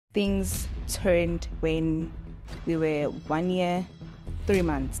Things turned when we were 1 year, 3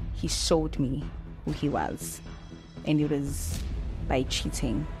 months. He showed me who he was. And it was by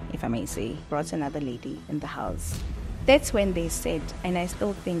cheating, if I may say. Brought another lady in the house. That's when they said, and I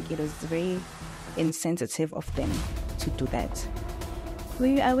still think it was very insensitive of them to do that. Were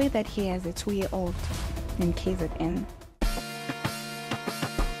you aware that he has a 2-year-old in KZN?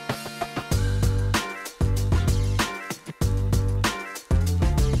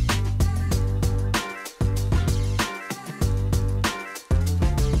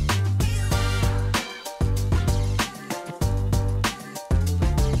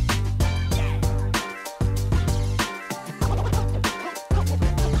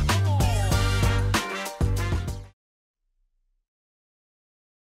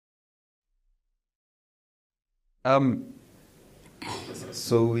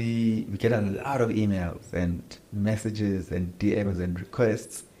 So we get a lot of emails and messages and DMs and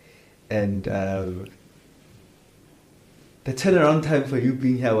requests, and the turnaround time for you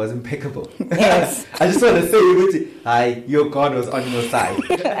being here was impeccable. Yes. I just want to say, hi, your God was on your side.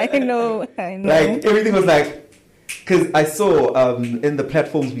 I know. Like, everything was like, because I saw in the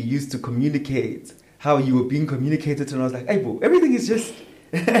platforms we used to communicate how you were being communicated to, and I was like, hey, bro, everything is just...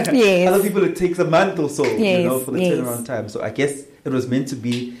 Yes. Other people, it takes a month or so, Yes, for the yes. turnaround time. So I guess it was meant to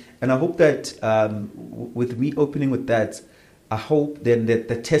be. And I hope that with me opening with that, I hope then that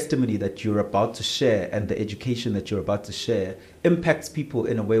the testimony that you're about to share and the education that you're about to share impacts people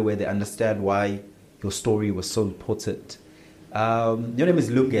in a way where they understand why your story was so important. Your name is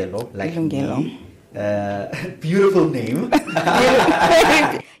Lungelo, like Lungelo. me. Beautiful name.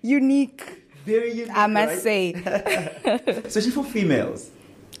 Unique. Very unique, I must right? say. Especially for females.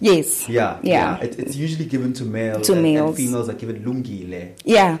 Yes. Yeah. Yeah. It's usually given to males. To and males. females are given lungile.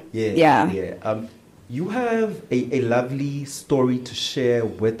 Yeah. Yeah. You have a lovely story to share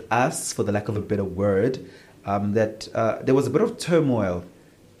with us, for the lack of a better word, that there was a bit of turmoil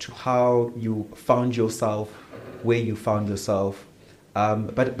to how you found yourself, where you found yourself.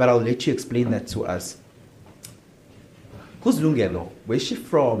 But I'll let you explain that to us. Who's Lungelo? Where's she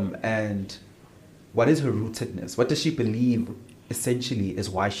from? And what is her rootedness? What does she believe essentially is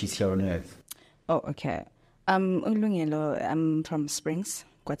why she's here on earth? Oh, okay. Lungelo, I'm from Springs,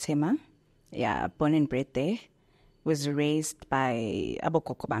 Guatemala. Yeah, born and bred there. Was raised by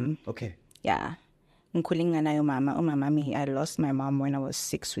abogogo bam. Okay. Yeah. Nkulinga na yo mama. Umama, I lost my mom when I was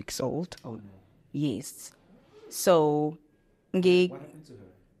 6 weeks old. Oh no. Yes. So, What happened to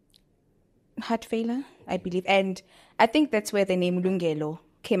her? heart failure, I believe. And I think that's where the name Lungelo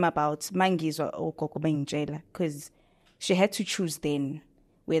came about. Mangizwa ogogo bengitshela, because she had to choose then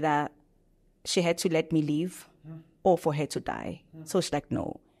whether she had to let me live or for her to die. So she's like,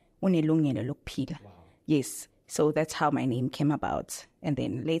 no, unelungelo lokuphila. Yes. So that's how my name came about. And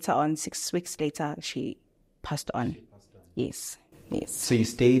then later on, 6 weeks later, she passed on. Yes. So you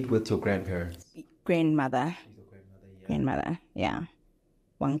stayed with your grandparents? Grandmother. Grandmother, yeah.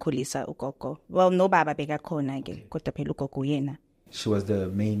 Wangikhulisa ugogo. Well, no baba bekakhona ke, kodwa phela ugogo yena. She was the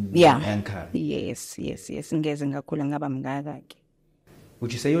main anchor. Yes. Ngeze ngakhula ngaba mngaka ke.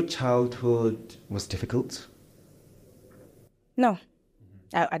 Would you say your childhood was difficult? No.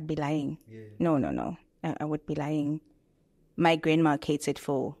 I'd be lying. Yeah. No. I would be lying. My grandma catered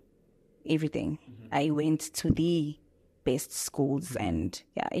for everything. I went to the best schools and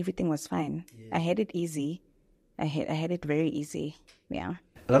everything was fine. Yeah. I had it easy. I had it very easy. Yeah.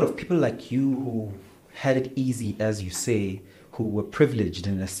 A lot of people like you who had it easy, as you say, who were privileged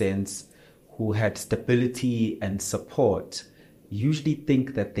in a sense, who had stability and support, usually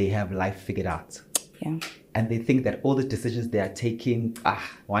think that they have life figured out. Yeah. And they think that all the decisions they are taking,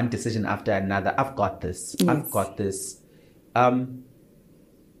 one decision after another, I've got this. Yes. I've got this.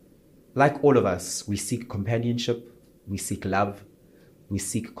 Like all of us, we seek companionship, we seek love, we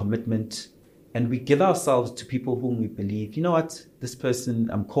seek commitment, and we give ourselves to people whom we believe, you know what, this person,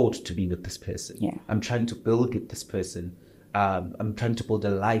 I'm called to be with this person. Yeah. I'm trying to build with this person. I'm trying to build a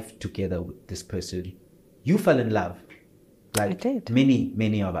life together with this person. You fell in love. Like I did.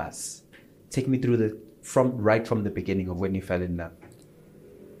 Many of us. Take me through right from the beginning of when you fell in love.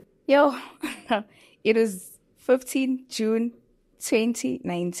 Yo, it was 15 June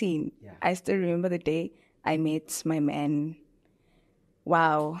 2019. Yeah. I still remember the day I met my man.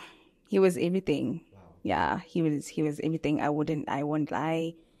 Wow. He was everything. Wow. Yeah, he was everything. I won't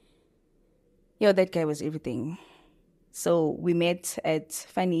lie. Yo, that guy was everything. So we met at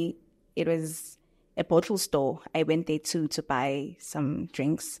it was a bottle store. I went there to buy some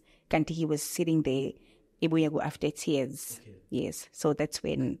drinks. Kanti he was sitting there, after tears. Okay. Yes. So that's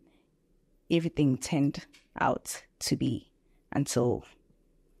when everything turned out to be until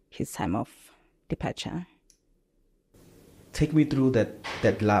his time of departure. Take me through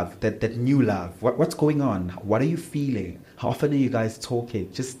that love, that new love. What's going on? What are you feeling? How often are you guys talking?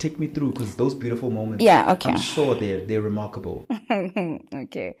 Just take me through, because those beautiful moments, Yeah, okay. I'm sure they're remarkable.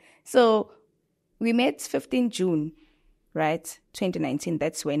 Okay. So we met 15 June, right? 2019.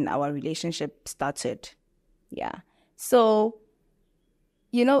 That's when our relationship started. Yeah. So,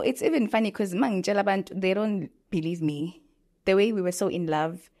 it's even funny because they don't believe me. The way we were so in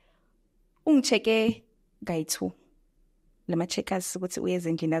love. Ungcheke gaitu. Yes.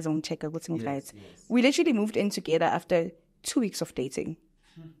 We literally moved in together after 2 weeks of dating.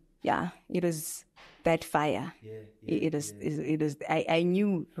 Yeah, it was that fire. It was. I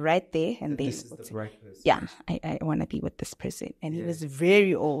knew right there and then. This is the right person. Yeah, I want to be with this person, and he was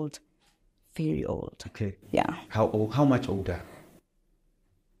very old, very old. Okay. Yeah. How old? How much older?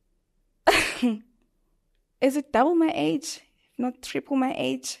 Is it double my age? Not triple my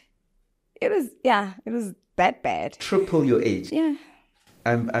age? It was that bad. Triple your age. Yeah.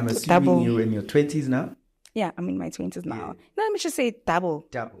 I'm assuming Double. you're in your 20s now. Yeah, I'm in my 20s now. No, let me just say double.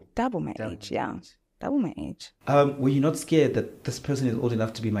 Double my Double age. your Yeah, age. double my age. Were you not scared that this person is old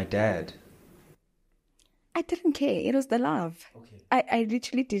enough to be my dad? I didn't care. It was the love. Okay. I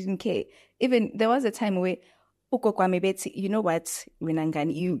literally didn't care. Even there was a time where, you know what,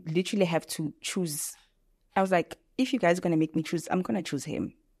 Winangani, you literally have to choose. I was like, if you guys are going to make me choose, I'm going to choose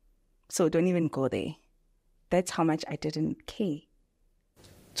him. So don't even go there. That's how much I didn't care.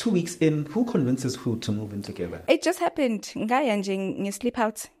 2 weeks in, who convinces who to move in together? It just happened. You sleep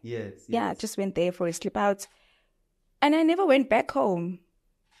out. Yes. Yeah, just went there for a sleep out. And I never went back home.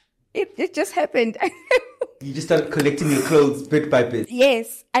 It just happened. You just started collecting your clothes bit by bit.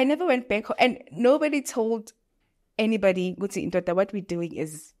 Yes, I never went back home. And nobody told anybody, what we're doing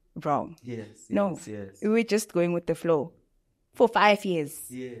is wrong. Yes. No, Yes. we were just going with the flow for 5 years.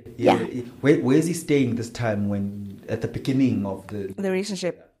 Yeah. Where is he staying this time when at the beginning of the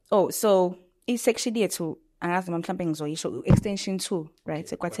relationship? Oh, so it's actually to extension 2, right?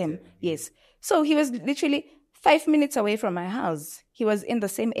 Ekwatem. Yes. So he was literally 5 minutes away from my house. He was in the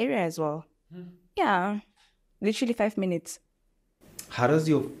same area as well. Yeah, literally 5 minutes. How does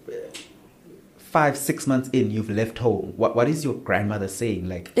your 5-6 months in, you've left home? What is your grandmother saying?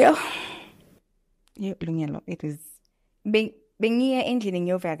 Like, Lungelo, it is bengiya endlini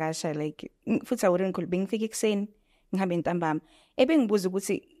ngiyovakasha, like futhi awurenkulu bengifika ekuseni ngihambe ntambama ebengibuza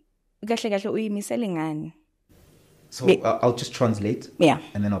ukuthi kahle kahle uyimisele ngani. So I'll just translate. Yeah.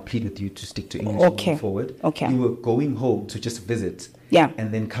 And then I'll plead with you to stick to English moving forward. Okay. You were going home to just visit. Yeah.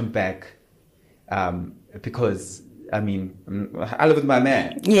 And then come back because, I live with my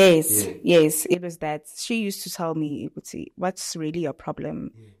man. Yes. It was that. She used to tell me, what's really your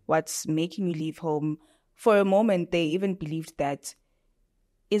problem? What's making you leave home? For a moment, they even believed that,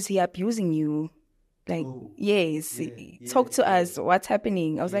 is he abusing you? Like, yes, talk to us. What's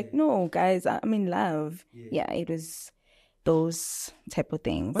happening? I was like, no, guys, I'm in love. Yeah, it was those type of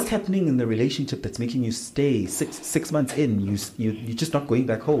things. What's happening in the relationship that's making you stay 6 months in? You're just not going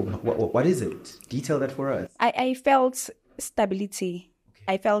back home. What is it? Detail that for us. I felt stability.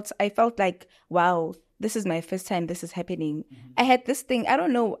 Okay. I felt like, wow, this is my first time this is happening. I had this thing, I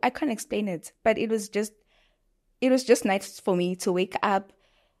don't know, I can't explain it, but it was just nice for me to wake up,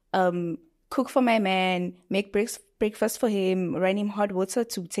 cook for my man, make breakfast for him, run him hot water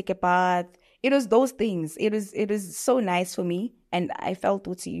to take a bath. It was those things. It was so nice for me. And I felt,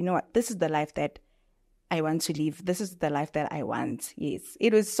 you know what, this is the life that I want to live. This is the life that I want. Yes.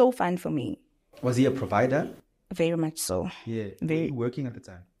 It was so fun for me. Was he a provider? Very much so. Yeah. Were you working at the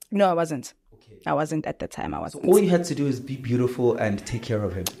time? No, I wasn't. Okay. I wasn't at the time. I wasn't. So all you had to do is be beautiful and take care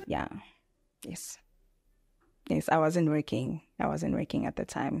of him. Yeah. Yes. Yes, I wasn't working. At the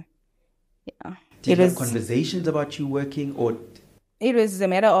time. Yeah. Did you have conversations about you working, or? It was a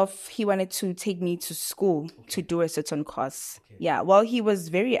matter of he wanted to take me to school to do a certain course. Okay. Yeah. Well, he was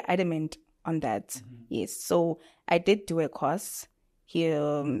very adamant on that. Mm-hmm. Yes. So I did do a course. He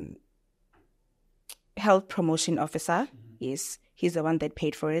health promotion officer. Mm-hmm. Yes. He's the one that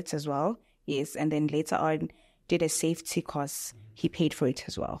paid for it as well. Yes. And then later on did a safety course. Mm-hmm. He paid for it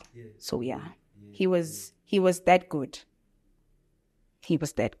as well. Yeah. So yeah. He was that good. He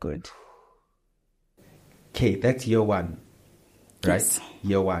was that good. Okay, that's year 1, right? Yes.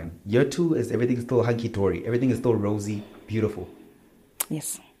 Year 1. Year 2 is everything's still hunky-dory. Everything is still rosy, beautiful.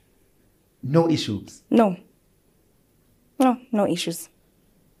 Yes. No issues? No issues.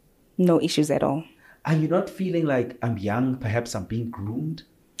 No issues at all. Are you not feeling like I'm young, perhaps I'm being groomed?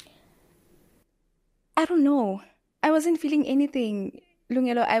 I don't know. I wasn't feeling anything.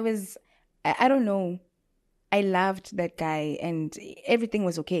 Lungelo, I don't know. I loved that guy and everything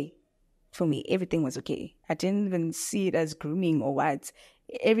was okay for me. Everything was okay. I didn't even see it as grooming or what.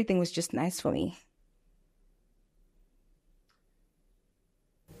 Everything was just nice for me.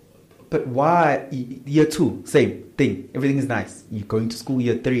 But why year 2, same thing, everything is nice. You're going to school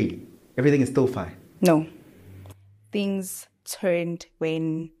year 3, everything is still fine. No. Things turned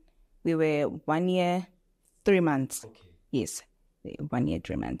when we were 1 year, 3 months. Okay. Yes, 1 year,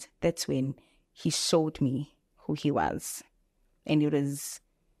 3 months. That's when he showed me who he was. And it was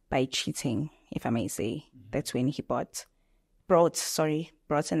by cheating, if I may say. That's when he brought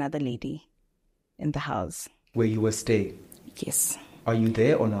another lady in the house. Where you were staying? Yes. Are you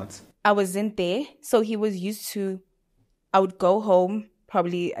there or not? I wasn't there. So he was used to, I would go home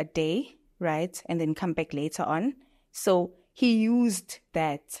probably a day, right? And then come back later on. So he used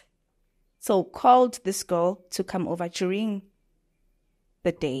that. So called this girl to come over during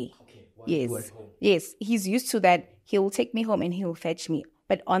the day. Okay, yes. Yes. He's used to that. He will take me home and he will fetch me.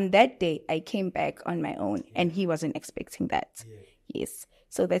 But on that day, I came back on my own and he wasn't expecting that. Yeah. Yes.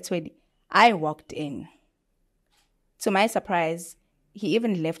 So that's when I walked in. To my surprise, he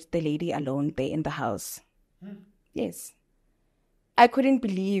even left the lady alone there in the house. Yes. I couldn't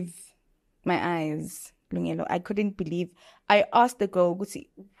believe my eyes, Lungelo. I couldn't believe. I asked the girl,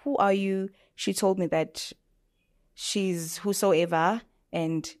 who are you? She told me that she's whosoever,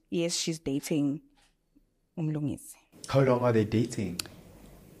 and yes, she's dating Umlungisi. How long are they dating?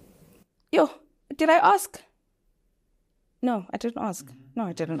 Did I ask? No, I didn't ask. No,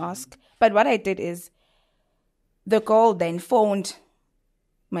 I didn't ask. But what I did is, the girl then phoned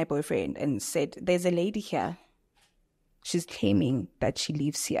my boyfriend and said, there's a lady here. She's claiming that she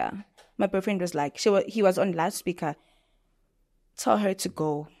lives here. My boyfriend was like, he was on loudspeaker. Tell her to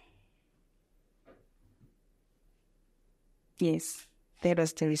go. Yes, that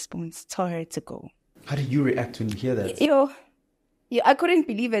was the response. Tell her to go. How did you react when you hear that? I couldn't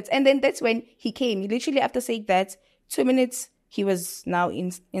believe it. And then that's when he came. Literally after saying that, 2 minutes, he was now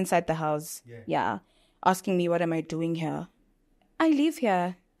inside the house. Yeah. Asking me, what am I doing here? I live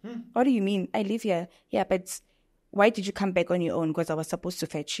here. What do you mean? I live here. Yeah, but why did you come back on your own? Because I was supposed to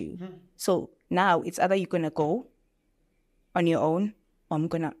fetch you. So now it's either you're going to go on your own or I'm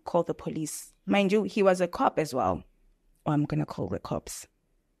going to call the police. Mind you, he was a cop as well. Or I'm going to call the cops.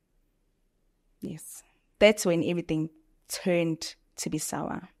 Yes. That's when everything turned to be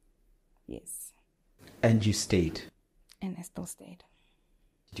sour. Yes. And you stayed? And I still stayed.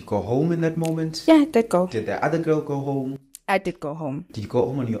 Did you go home in that moment? Yeah, I did go. Did the other girl go home? I did go home. Did you go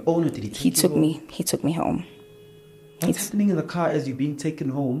home on your own or did he take you home? He took me home. What's happening in the car as you're being taken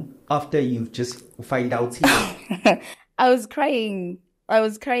home after you've just find out here? I was crying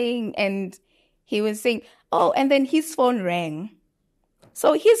and he was saying, oh, and then his phone rang.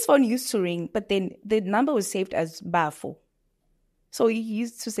 So his phone used to ring, but then the number was saved as Bafo. So he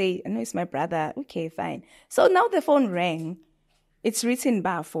used to say, no, it's my brother. Okay, fine. So now the phone rang. It's written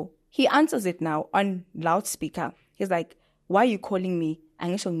Bafo. He answers it now on loudspeaker. He's like, why are you calling me?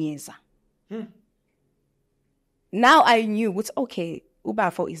 Now I knew, okay,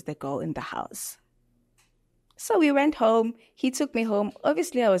 Ubafo is the girl in the house. So we went home. He took me home.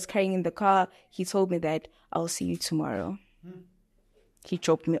 Obviously, I was crying in the car. He told me that I'll see you tomorrow. He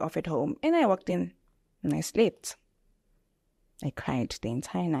dropped me off at home and I walked in and I slept. I cried the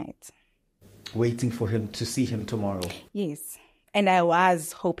entire night. Waiting for him to see him tomorrow. Yes. And I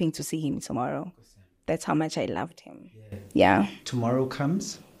was hoping to see him tomorrow. That's how much I loved him. Yeah. Tomorrow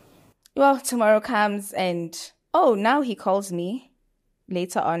comes? Well, tomorrow comes and, now he calls me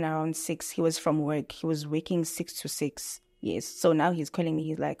later on around 6. He was from work. He was working 6 to 6. Yes. So now he's calling me.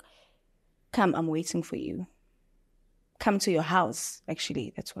 He's like, come, I'm waiting for you. Come to your house.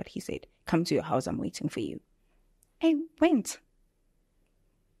 Actually, that's what he said. Come to your house. I'm waiting for you. I went.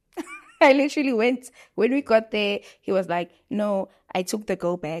 I literally went. When we got there, he was like, no, I took the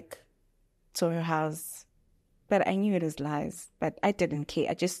girl back to her house. But I knew it was lies. But I didn't care.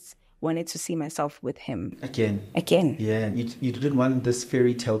 I just wanted to see myself with him. Again. Yeah, you didn't want this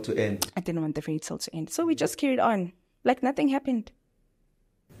fairy tale to end. I didn't want the fairy tale to end. So we just carried on. Like nothing happened.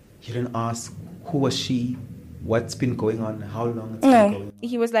 You didn't ask, who was she? What's been going on? How long it's been going on?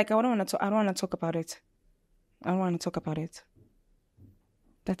 He was like, I don't want to talk about it. I don't want to talk about it.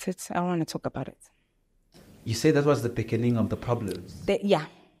 That's it. I don't want to talk about it. You say that was the beginning of the problems? Yeah.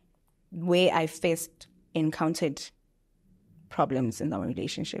 Where I first encountered problems in our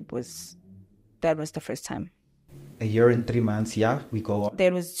relationship was the first time. A year and 3 months, yeah, we go on.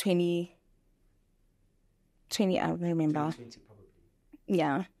 There was 20, I don't remember. 20 probably.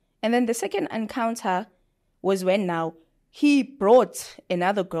 Yeah. And then the second encounter was when now he brought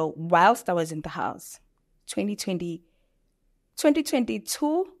another girl whilst I was in the house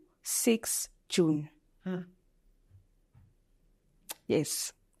 2022, 6 June.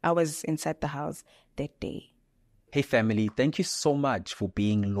 Yes, I was inside the house that day. Hey family, thank you so much for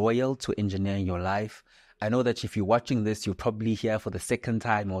being loyal to Engineering Your Life. I know that if you're watching this, you're probably here for the second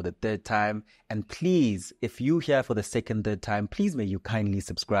time or the third time. And please, if you're here for the second, third time, please may you kindly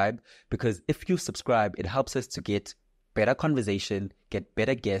subscribe, because if you subscribe, it helps us to get better conversation, get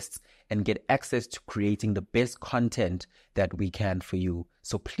better guests, and get access to creating the best content that we can for you.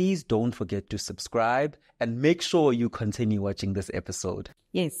 So please don't forget to subscribe and make sure you continue watching this episode.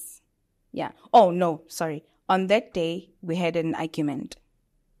 Yes. Yeah. Oh, no, sorry. On that day, we had an argument.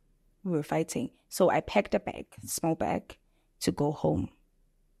 We were fighting. So I packed a bag, small bag, to go home,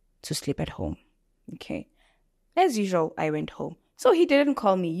 to sleep at home. Okay. As usual, I went home. So he didn't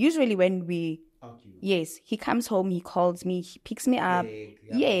call me. Usually when we... Argue. Yes, he comes home, he calls me, he picks me up.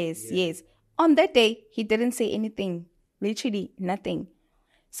 Yes. On that day, he didn't say anything. Literally nothing.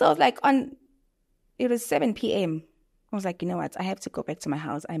 So like it was 7 p.m. I was like, you know what? I have to go back to my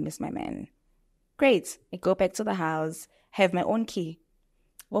house. I miss my man. Great. I go back to the house, have my own key.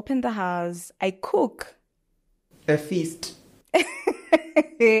 Open the house. I cook. A feast.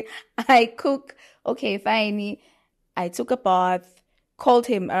 I cook. Okay, fine. I took a bath, called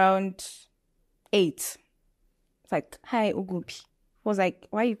him around 8. It's like, hi, Ugupi. I was like,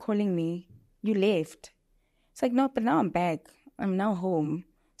 why are you calling me? You left. It's like, no, but now I'm back. I'm now home.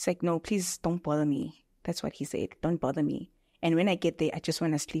 It's like, no, please don't bother me. That's what he said. Don't bother me. And when I get there, I just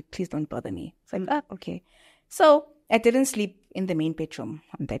want to sleep. Please don't bother me. It's like, okay. So I didn't sleep in the main bedroom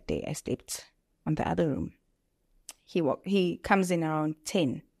on that day. I slept on the other room. He comes in around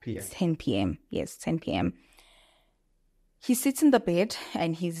 10 p.m. Yes, 10 p.m. He sits in the bed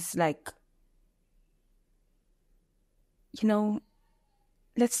and he's like, you know,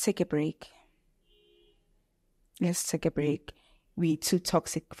 let's take a break. We're too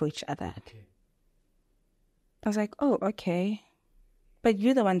toxic for each other. Okay. I was like, oh, okay. But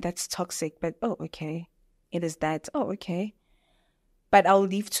you're the one that's toxic. But, oh, okay. It is that. Oh, okay. But I'll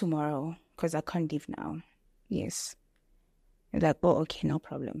leave tomorrow because I can't leave now. Yes. He's like, oh, okay, no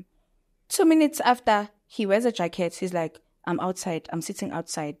problem. 2 minutes after he wears a jacket, he's like, I'm outside. I'm sitting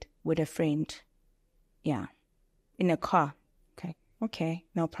outside with a friend. Yeah. In a car. Okay,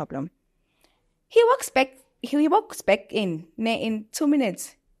 no problem. He walks back in. In 2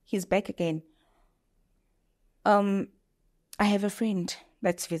 minutes, he's back again. I have a friend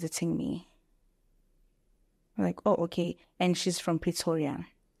that's visiting me. I'm like, oh, okay. And she's from Pretoria.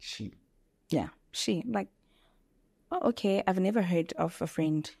 She. I'm like, oh, okay. I've never heard of a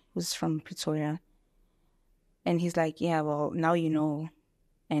friend who's from Pretoria. And he's like, yeah, well, now you know.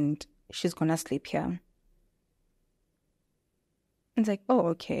 And she's gonna sleep here. It's like, oh,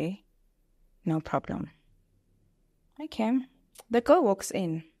 okay. No problem. Okay. The girl walks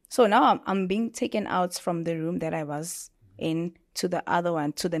in. So now I'm being taken out from the room that I was in to the other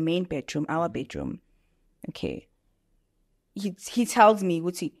one, to the main bedroom, our bedroom. Okay. He tells me,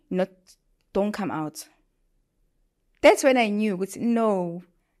 Guti, don't come out. That's when I knew, Guti, no,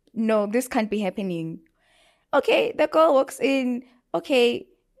 this can't be happening. Okay, the girl walks in. Okay,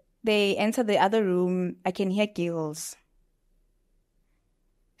 they enter the other room. I can hear giggles.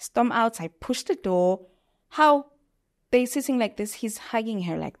 Storm out. I push the door. How? They're sitting like this. He's hugging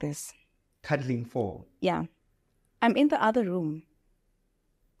her like this. Cuddling for. Yeah. I'm in the other room.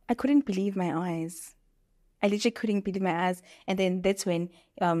 I couldn't believe my eyes. I literally couldn't believe my eyes. And then that's when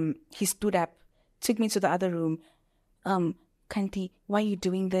he stood up, took me to the other room. Kanti, why are you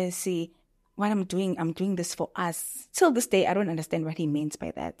doing this? See, what I'm doing this for us. Till this day, I don't understand what he means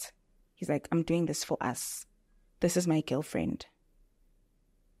by that. He's like, I'm doing this for us. This is my girlfriend.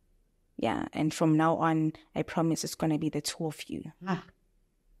 Yeah, and from now on, I promise it's going to be the two of you.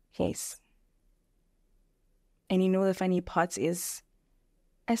 Yes. And you know the funny part is,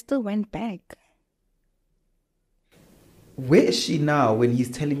 I still went back. Where is she now when he's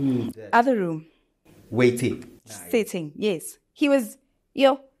telling you that? Other room. Waiting. Sitting, yes. He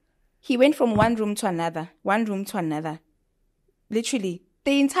went from one room to another. Literally,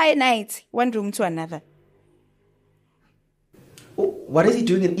 the entire night, one room to another. What is he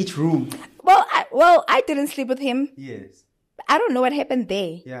doing in each room? Well, I didn't sleep with him. Yes. I don't know what happened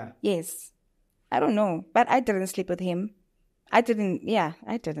there. Yeah. Yes. I don't know. But I didn't sleep with him. I didn't.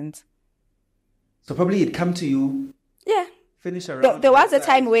 So probably he'd come to you. Yeah. Finish around. There was a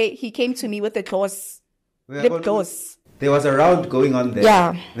time where he came to me with the claws. Lip gloss. There was a round going on there.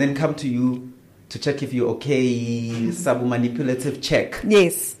 Yeah. Then come to you to check if you're okay. Some manipulative check.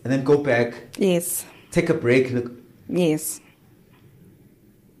 Yes. And then go back. Yes. Take a break. Look. Yes.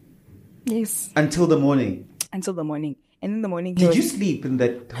 Yes. Until the morning. until the morning. And in the morning, Did you sleep in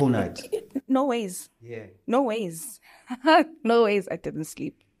that whole night? No ways. Yeah. No ways. No ways. I didn't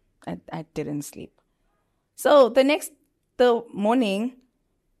sleep. I didn't sleep. So the morning,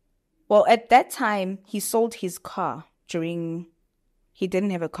 well, at that time, he sold his car he didn't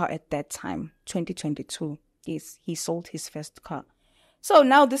have a car at that time, 2022. Yes, he sold his first car. So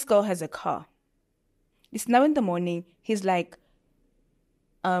now this girl has a car. It's now in the morning. He's like,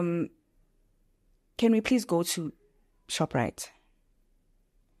 can we please go to ShopRite?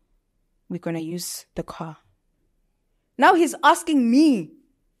 We're going to use the car. Now he's asking me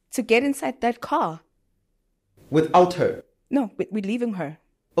to get inside that car. Without her? No, we're leaving her.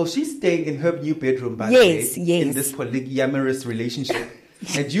 Oh, she's staying in her new bedroom, by Yes, the way, yes. in this polyamorous relationship.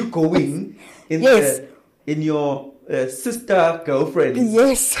 And you going in Yes. in your sister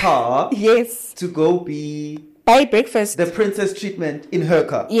girlfriend's car Yes. to go be Buy breakfast. the princess treatment in her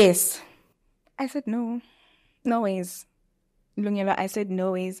car. Yes. I said, no. No ways. Lungelo, I said,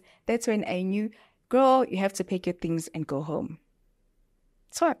 no ways. That's when I knew, girl, you have to pack your things and go home.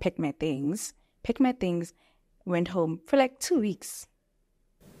 So I packed my things, went home for like 2 weeks.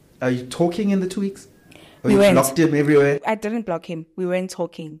 Are you talking in the 2 weeks? Or We you weren't. blocked him everywhere? I didn't block him. We weren't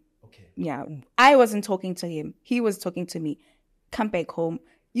talking. Okay. Yeah. I wasn't talking to him. He was talking to me. Come back home.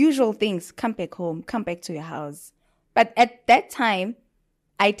 Usual things. Come back home. Come back to your house. But at that time,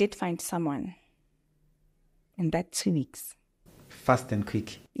 I did find someone. In that 2 weeks. Fast and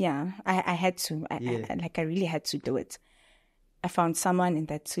quick. Yeah. I had to. Yeah. I really had to do it. I found someone in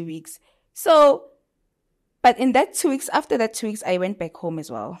that 2 weeks. So, but in that 2 weeks, after that 2 weeks, I went back home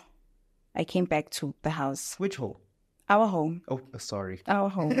as well. I came back to the house. Which hole? Our home. Oh, sorry. Our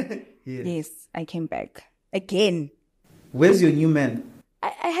home. Yes. Yes, I came back. Again. Where's your new man?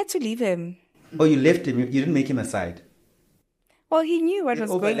 I had to leave him. Oh, you left him. You didn't make him aside. Well, he knew what It was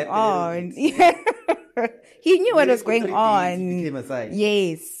going overlapped a little on. bit. Yeah. He knew what Maybe was for going 3 days, on. you came aside.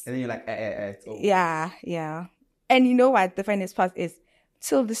 Yes. And then you're like, it's over. Yeah. And you know what? The funniest part is,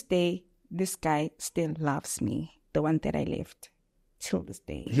 till this day, this guy still loves me. The one that I left. Till this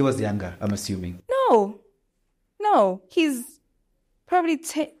day. He was younger, I'm assuming. No. He's probably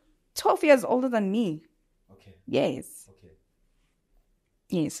 12 years older than me. Okay. Yes. Okay.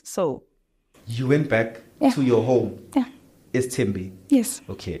 Yes. So. You went back Yeah. to your home. Yeah. It's Timby. Yes.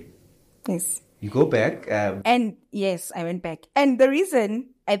 Okay. Yes. You go back. And yes, I went back. And the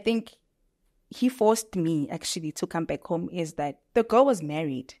reason I think he forced me actually to come back home is that the girl was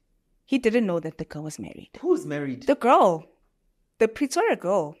married. He didn't know that the girl was married. Who's married? The girl. The Pretoria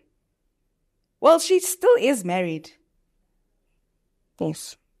girl. Well, she still is married.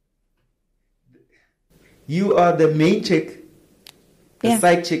 Yes. You are the main chick. The Yeah.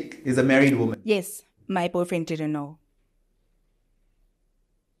 side chick is a married woman. Yes. My boyfriend didn't know.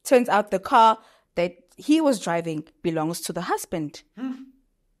 Turns out the car that he was driving belongs to the husband.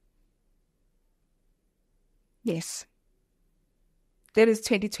 Yes. That is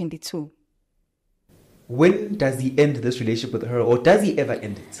 2022. When does he end this relationship with her, or does he ever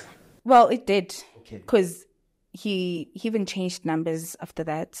end it? Well, it did. Okay. Because he even changed numbers after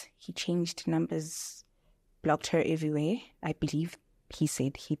that. He changed numbers, blocked her everywhere. I believe he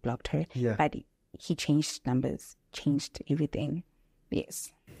said he blocked her. Yeah. But he changed numbers, changed everything.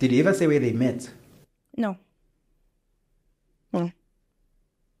 Yes. Did he ever say where they met? No. No.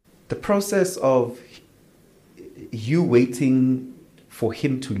 The process of you waiting for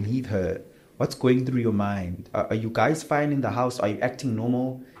him to leave her, what's going through your mind? Are you guys fine in the house? Are you acting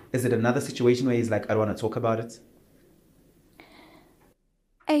normal? Is it another situation where he's like, I don't want to talk about it?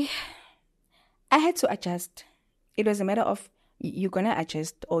 I had to adjust. It was a matter of you're going to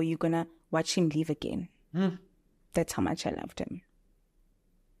adjust or you're going to watch him leave again. That's how much I loved him.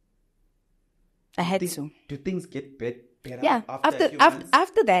 I had to. Do things get better Yeah, after a few months?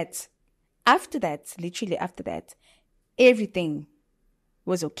 after that, literally after that, everything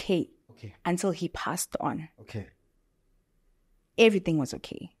was okay. Okay. Until he passed on. Okay. Everything was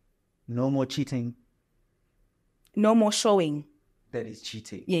okay. No more cheating. No more showing. That is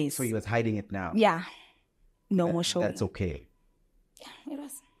cheating. Yes. So he was hiding it now. Yeah. No more showing. That's okay. Yeah, it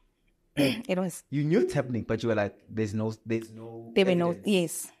was. It was. You knew it's happening, but you were like, there's no. There were no. evidence.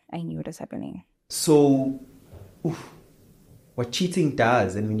 Yes, I knew it was happening. So, what cheating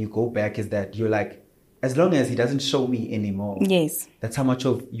does, and when you go back, is that you're like, as long as he doesn't show me anymore. Yes. That's how much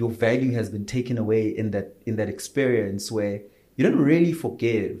of your value has been taken away in that experience where you don't really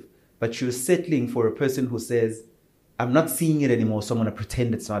forgive, but you're settling for a person who says, I'm not seeing it anymore, so I'm going to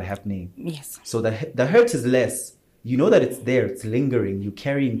pretend it's not happening. Yes. So the hurt is less. You know that it's there, it's lingering, you're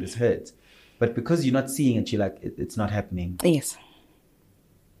carrying this hurt. But because you're not seeing it, you're like, it's not happening. Yes.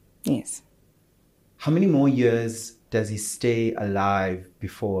 Yes. How many more years does he stay alive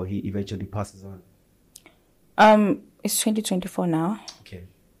before he eventually passes on? It's 2024 now. Okay.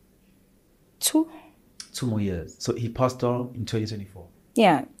 2 more years. So he passed on in 2024.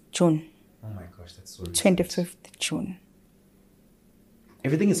 Yeah, June. Oh my gosh, that's so recent. 25th June.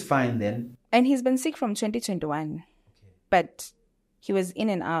 Everything is fine then. And he's been sick from 2021. Okay. But he was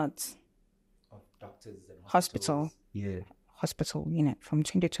in and out Of doctors and hospital. hospitals. Yeah. Hospital, from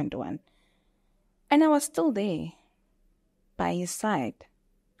 2021. And I was still there by his side.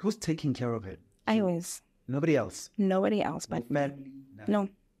 Who's taking care of him? I was. Nobody else. Nobody else but me. Family.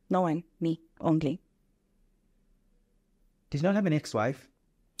 No one. Me only. Did you not have an ex-wife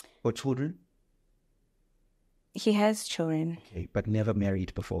or children? He has children. Okay, but never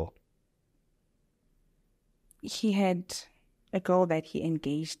married before. He had a girl that he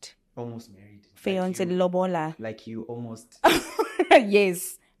engaged. Almost married. Fiance Lobola. Like you almost.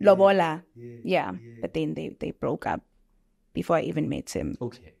 Yes, Lobola. Yeah. But then they broke up before I even met him.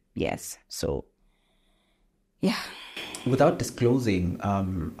 Okay. Yes. So, yeah. Without disclosing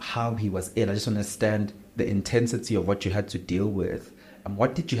how he was ill, I just understand the intensity of what you had to deal with.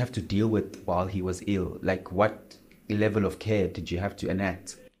 What did you have to deal with while he was ill? Like, what level of care did you have to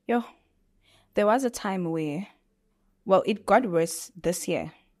enact? There was a time where, it got worse this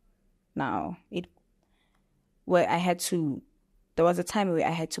year. Now, there was a time where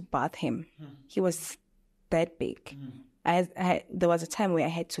I had to bath him. He was that big. There was a time where I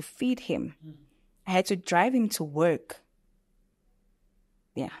had to feed him. I had to drive him to work.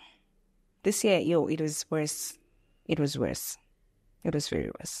 Yeah. This year, it was worse. It was worse. It was very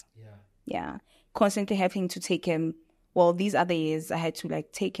worse. Yeah. Constantly having to take him. These other years, I had to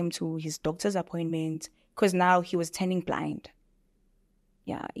take him to his doctor's appointment because now he was turning blind.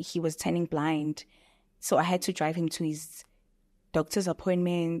 Yeah, he was turning blind. So I had to drive him to his doctor's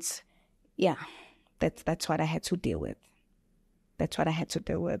appointments. Yeah, that's what I had to deal with. That's what I had to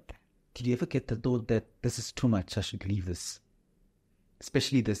deal with. Did you ever get the thought that this is too much, I should leave this?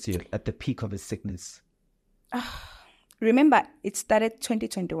 Especially this year, at the peak of his sickness. Remember, it started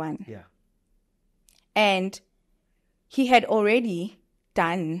 2021. Yeah. And he had already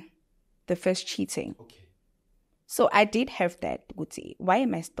done the first cheating. Okay. So I did have that, Guti. Why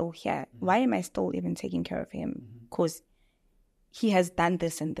am I still here? Why am I still even taking care of him? Because he has done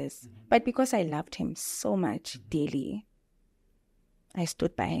this and this. But because I loved him so much dearly, I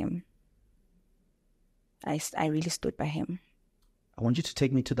stood by him. I really stood by him. I want you to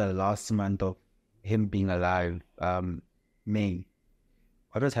take me to the last month of him being alive, May.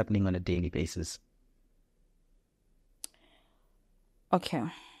 What was happening on a daily basis? Okay.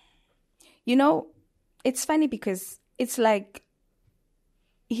 It's funny because it's like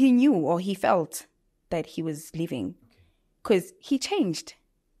he knew or he felt that he was leaving because he changed.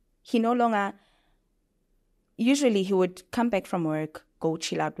 He no longer, usually he would come back from work, go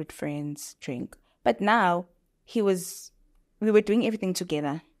chill out with friends, drink. But now we were doing everything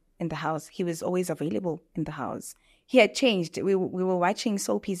together in the house. He was always available in the house. He had changed. We were watching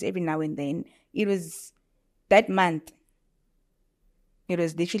soapies every now and then. It was that month. It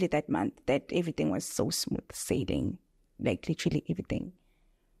was literally that month that everything was so smooth sailing, literally everything.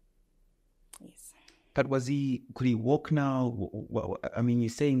 Yes. But could he walk now? I mean, you're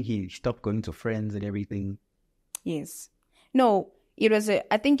saying he stopped going to friends and everything. Yes. No,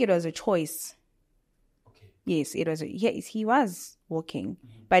 I think it was a choice. Okay. Yes, he was walking,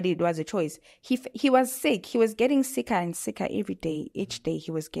 but it was a choice. He was sick. He was getting sicker and sicker every day. Each day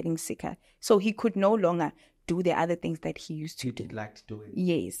he was getting sicker. So he could no longer do the other things that he used to do. He liked doing.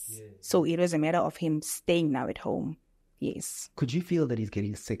 Yes. So it was a matter of him staying now at home. Yes. Could you feel that he's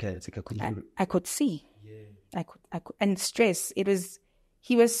getting sicker and sicker? I could see. Yeah. I could. And stress.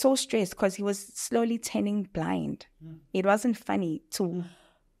 He was so stressed because he was slowly turning blind. It wasn't funny to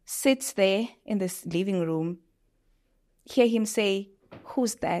sit there in this living room, hear him say,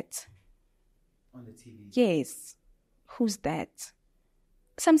 "Who's that?" On the TV. Yes. Who's that?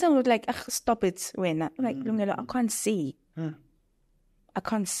 Sometimes I would stop it when Lungelo, I can't see. I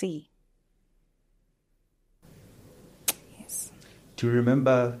can't see. Yes. Do you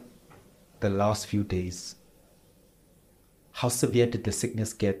remember the last few days? How severe did the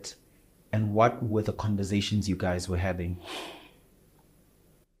sickness get? And what were the conversations you guys were having?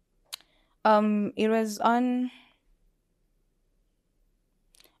 It was on...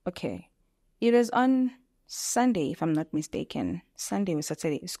 Okay. It was on Sunday, if I'm not mistaken. Sunday or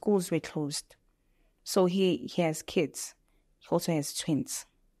Saturday. Schools were closed. So he has kids. He also has twins.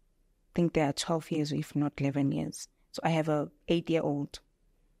 I think they are 12 years, if not 11 years. So I have a 8-year-old.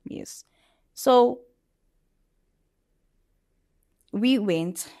 Yes. So we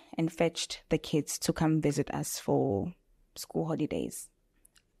went and fetched the kids to come visit us for school holidays.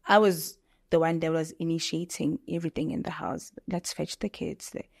 I was the one that was initiating everything in the house. Let's fetch the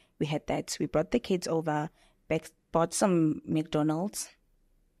kids. We had that. We brought the kids over, bought some McDonald's.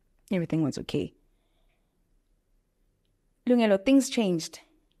 Everything was okay. Lungelo, things changed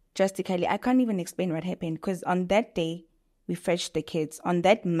drastically. I can't even explain what happened, because on that day, we fetched the kids. On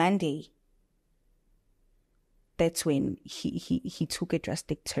that Monday, that's when he took a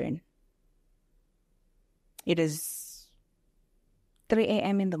drastic turn. It is 3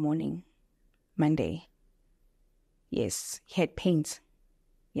 a.m. in the morning, Monday. Yes, he had pains.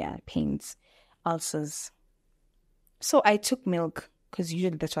 Yeah, pains, ulcers. So I took milk, because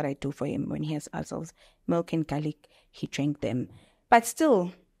usually that's what I do for him when he has ulcers. Milk and garlic, he drank them. But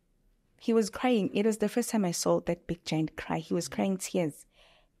still, he was crying. It was the first time I saw that big giant cry. He was crying tears,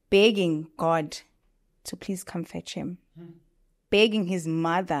 begging God to please come fetch him. Begging his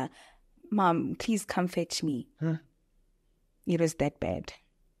mother, Mom, please come fetch me. It was that bad.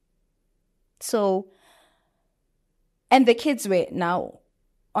 So, and the kids were now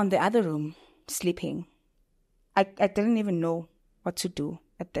on the other room, sleeping. I didn't even know what to do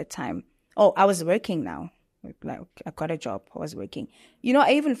at that time. Oh, I was working now. Like, I got a job. I was working.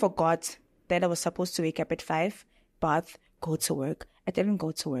 I even forgot that I was supposed to wake up at 5, bath, go to work. I didn't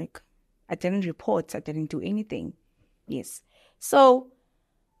go to work. I didn't report. I didn't do anything. Yes. So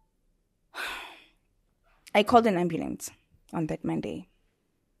I called an ambulance on that Monday,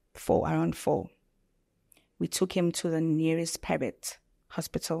 around 4. We took him to the nearest private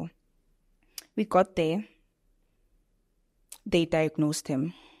hospital. We got there. They diagnosed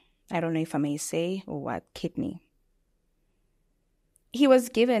him. I don't know if I may say or what, kidney. He was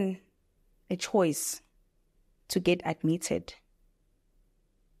given a choice to get admitted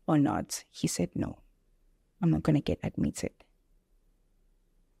or not. He said, no, I'm not going to get admitted.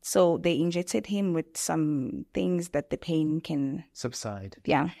 So they injected him with some things that the pain can subside.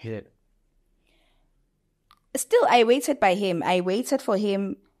 Yeah. Yeah. Still, I waited by him. I waited for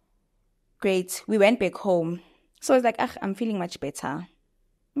him. Great. We went back home. So I was like, I'm feeling much better.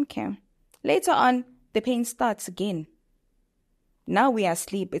 Okay. Later on, the pain starts again. Now we are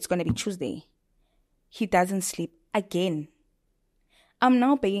asleep. It's going to be Tuesday. He doesn't sleep again. I'm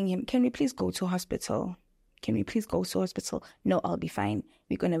now begging him, can we please go to hospital? Can we please go to hospital? No, I'll be fine.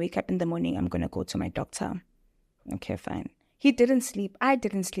 We're going to wake up in the morning. I'm going to go to my doctor. Okay, fine. He didn't sleep. I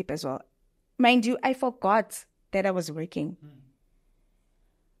didn't sleep as well. Mind you, I forgot that I was working.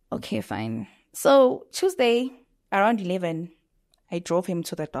 Okay, fine. So Tuesday, around 11, I drove him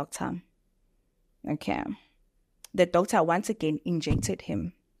to the doctor. Okay. The doctor once again injected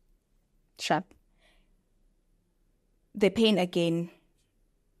him. Sharp. The pain again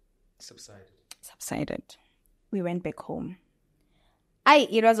subsided. We went back home.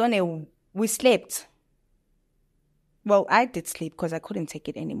 We slept. Well, I did sleep because I couldn't take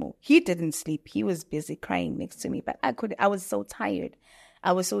it anymore. He didn't sleep. He was busy crying next to me, but I was so tired.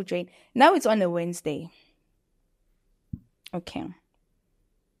 I was so drained. Now it's on a Wednesday. Okay.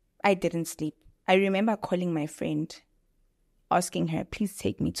 I didn't sleep. I remember calling my friend, asking her, please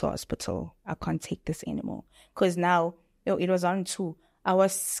take me to hospital. I can't take this anymore. Because now, it was on 2. I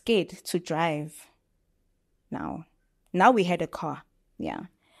was scared to drive. Now we had a car. Yeah.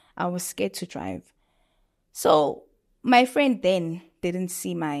 I was scared to drive. So my friend then didn't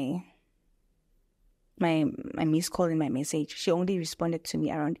see my missed call in my message. She only responded to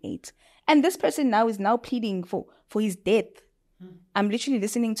me around 8. And this person now is pleading for his death. I'm literally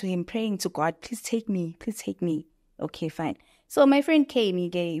listening to him praying to God, please take me, please take me. Okay, fine. So my friend came,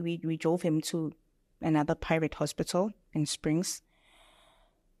 we drove him to another private hospital in Springs.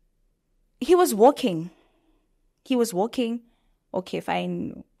 He was walking. Okay,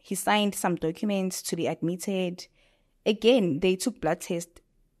 fine. He signed some documents to be admitted. Again, they took blood test,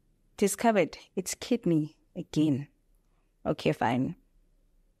 discovered it's kidney again. Okay, fine.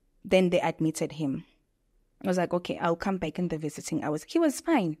 Then they admitted him. I was like, okay, I'll come back in the visiting hours. He was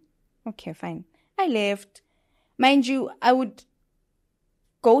fine. Okay, fine. I left. Mind you, I would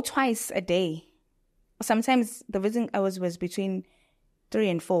go twice a day. Sometimes the visiting hours was between 3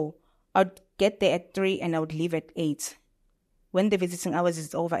 and 4. I'd get there at 3 and I would leave at 8. When the visiting hours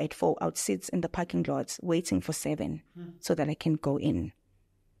is over at 4, I would sit in the parking lot waiting for 7 so that I can go in.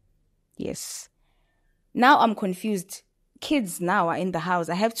 Yes. Now I'm confused. Kids now are in the house.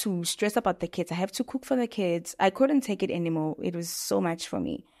 I have to stress about the kids. I have to cook for the kids. I couldn't take it anymore. It was so much for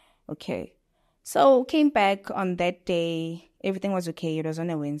me. Okay. So came back on that day. Everything was okay. It was on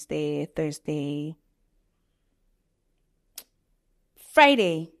a Wednesday, Thursday.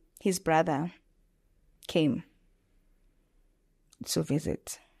 Friday, his brother came to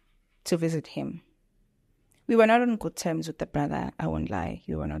visit. to visit him. We were not on good terms with the brother, I won't lie.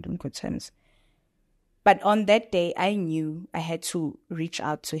 We were not on good terms. But on that day, I knew I had to reach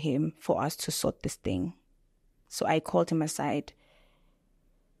out to him for us to sort this thing. So I called him aside,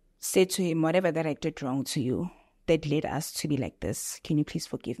 said to him, whatever that I did wrong to you, that led us to be like this, can you please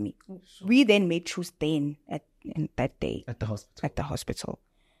forgive me? Sure. We then made truce then in that day. At the hospital? At the hospital.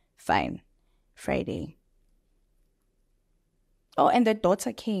 Fine. Friday. Oh, and the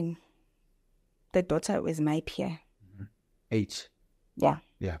daughter came. The daughter was my peer. Mm-hmm. H. Yeah.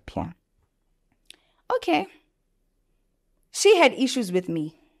 Yeah. Peer. Okay. She had issues with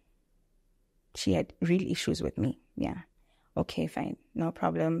me. She had real issues with me. Yeah. Okay, fine. No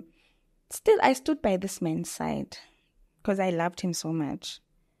problem. Still, I stood by this man's side because I loved him so much.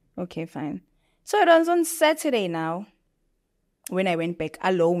 Okay, fine. So it was on Saturday now when I went back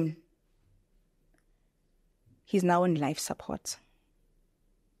alone. He's now on life support.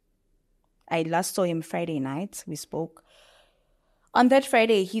 I last saw him Friday night. We spoke. On that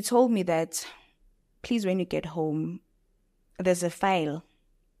Friday, he told me that, please, when you get home, there's a file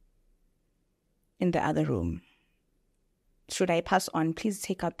in the other room. Should I pass on? Please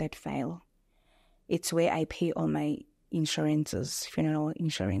take out that file. It's where I pay all my insurances, funeral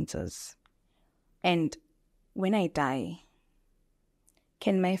insurances. And when I die,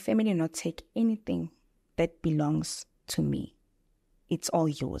 can my family not take anything that belongs to me? It's all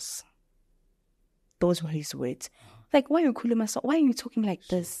yours. Those were his words. Like, why are you talking like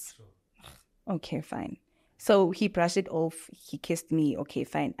this? Okay, fine. So he brushed it off. He kissed me. Okay,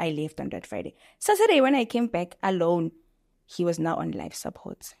 fine. I left on that Friday. Saturday, when I came back alone, he was now on life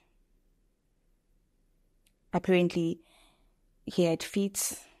support. Apparently, he had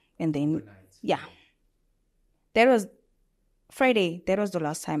fits, and then, yeah. That was Friday. That was the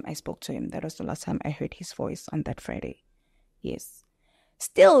last time I spoke to him. That was the last time I heard his voice on that Friday. Yes.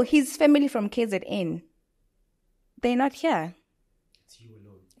 Still, his family from KZN, they're not here. It's you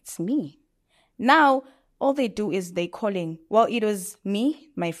alone. It's me. Now, all they do is they calling. Well, it was me,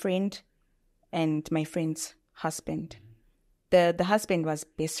 my friend, and my friend's husband. The husband was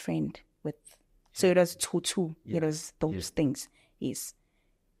best friend with, so it was 2-2. Yeah. It was those things. Yes.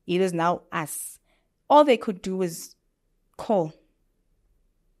 It was now us. All they could do was call.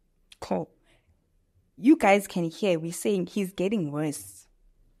 You guys can hear, we're saying he's getting worse.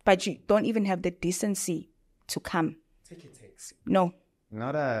 But you don't even have the decency to come. Take a taxi. No.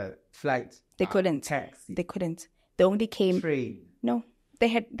 Not a flight. They couldn't. Taxi. They couldn't. They only came. Train. No. They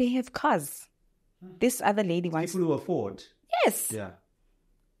have cars. This other lady wants. People who afford. Yes. Yeah.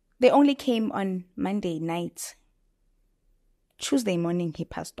 They only came on Monday night. Tuesday morning, he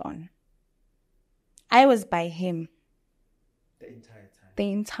passed on. I was by him. The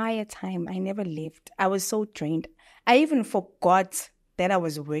entire time. I never left. I was so drained. I even forgot that I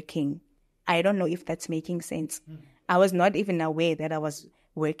was working. I don't know if that's making sense. I was not even aware that I was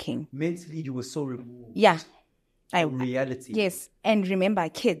working. Mentally, you were so removed. Yeah. Reality. Yes. And remember,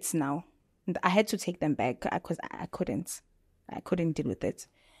 kids now. I had to take them back because I couldn't. I couldn't deal with it.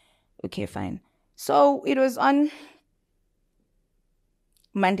 Okay, fine. So it was on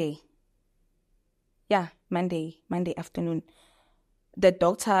Monday. Yeah, Monday afternoon. The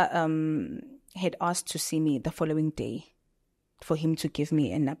doctor had asked to see me the following day for him to give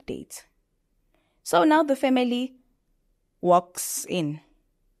me an update. So now the family walks in.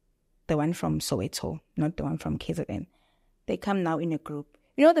 The one from Soweto, not the one from KZN. They come now in a group.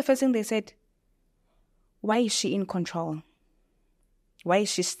 You know the first thing they said? Why is she in control? Why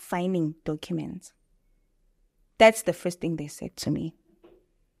is she signing documents? That's the first thing they said to me.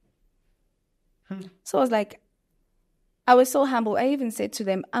 So I was like, I was so humble. I even said to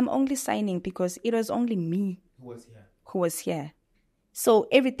them, I'm only signing because it was only me who was here. So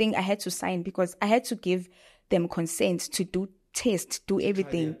everything I had to sign because I had to give them consent to do tests, do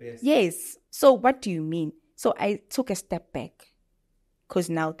everything. Yes. So what do you mean? So I took a step back because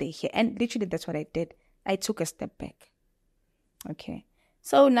now they're here. And literally that's what I did. I took a step back. Okay.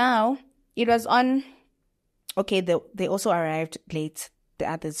 So now it was on, okay, they also arrived late, the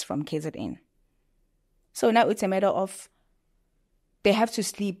others from KZN. So now it's a matter of they have to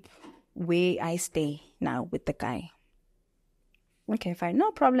sleep where I stay now with the guy. Okay, fine.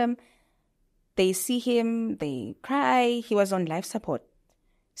 No problem. They see him. They cry. He was on life support.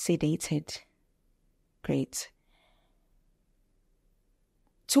 Sedated. Great.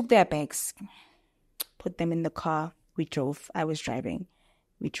 Took their bags. Put them in the car. We drove. I was driving.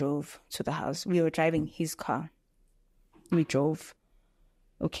 We drove to the house. We were driving his car. We drove.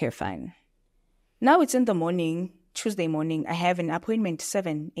 Okay, fine. Now it's in the morning, Tuesday morning. I have an appointment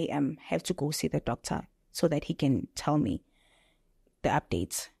 7 a.m. I have to go see the doctor so that he can tell me the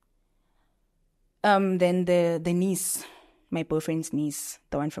updates. Then the niece, my boyfriend's niece,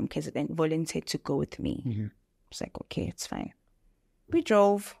 the one from KZN, volunteered to go with me. Mm-hmm. It's like, okay, it's fine. We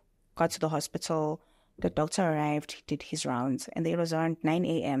drove, got to the hospital. The doctor arrived, he did his rounds, and it was around 9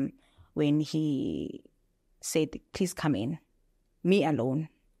 a.m. when he said, please come in. Me alone.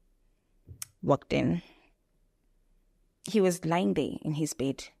 Walked in. He was lying there in his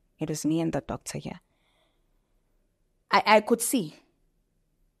bed. It was me and the doctor here. I could see.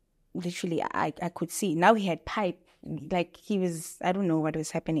 Literally, I could see. Now he had pipe. Like he was, I don't know what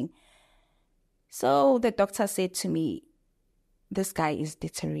was happening. So the doctor said to me, this guy is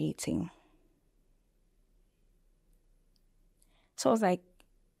deteriorating. So I was like,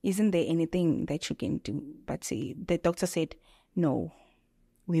 isn't there anything that you can do? But see, the doctor said, no,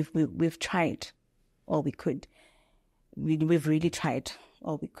 we've tried all we could. We've really tried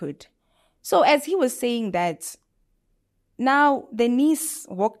all we could. So as he was saying that, now the niece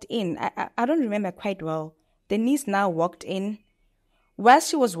walked in. I don't remember quite well. The niece now walked in. While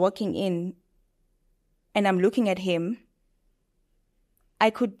she was walking in, and I'm looking at him, I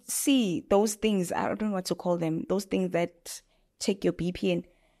could see those things, I don't know what to call them, those things that check your BP, and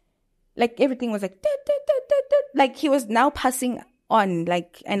like everything was like, like he was now passing on,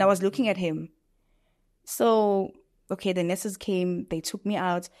 like, and I was looking at him. So, okay, the nurses came, they took me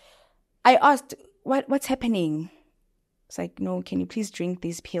out. I asked, what's happening? It's like, no, can you please drink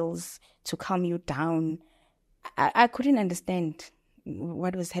these pills to calm you down? I couldn't understand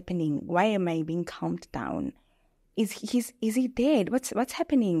what was happening. Why am I being calmed down? Is he dead? What's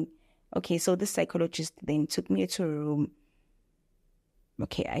happening? Okay, so the psychologist then took me to a room.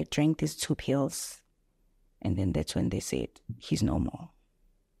 Okay, I drank these 2 pills, and then that's when they said he's normal.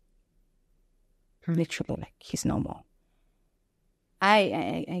 Literally, like, he's normal.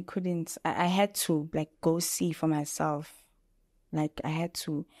 I couldn't. I had to like go see for myself. Like I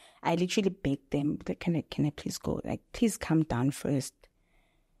literally begged them, like, can I please go? Like, please calm down first.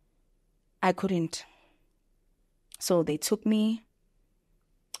 I couldn't. So they took me.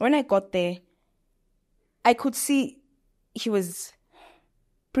 When I got there, I could see he was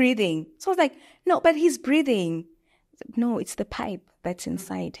breathing. So I was like, no, but he's breathing. No, it's the pipe that's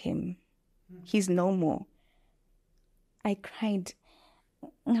inside him. He's normal. I cried.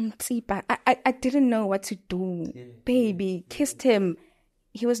 I didn't know what to do. Baby, kissed him.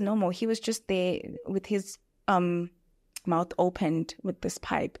 He was normal. He was just there with his mouth opened with this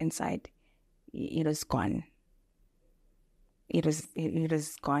pipe inside. It was gone. It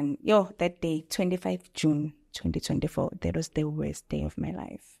was gone. Yo, that day, 25 June 2024, that was the worst day of my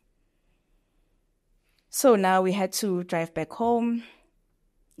life. So now we had to drive back home.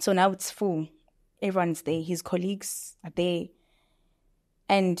 So now it's full. Everyone's there. His colleagues are there.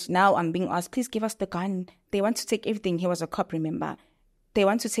 And now I'm being asked, please give us the gun. They want to take everything. He was a cop, remember? They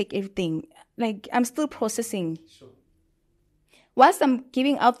want to take everything. Like, I'm still processing. Sure. Whilst I'm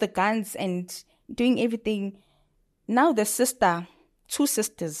giving out the guns and doing everything, now the 2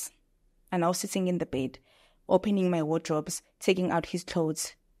 sisters are now sitting in the bed, opening my wardrobes, taking out his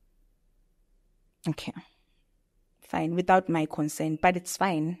clothes. Okay. Fine, without my consent, but it's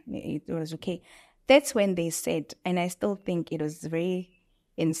fine. It was okay. That's when they said, and I still think it was very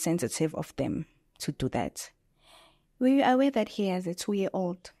insensitive of them to do that. Were you aware that he has a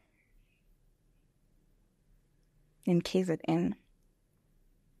 2-year-old in KZN?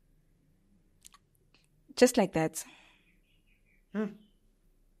 Just like that.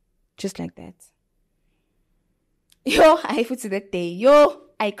 Just like that. Yo, I put it that day. Yo,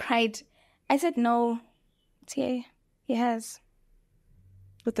 I cried. I said, no, he has.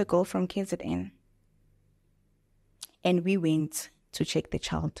 With a girl from KZN. And we went to check the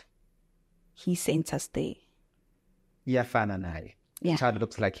child. He sent us there. Yeah, Fananai. Yeah. Child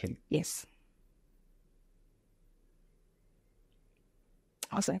looks like him. Yes.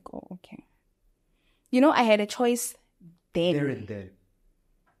 I was like, oh, okay. You know, I had a choice then. There and there.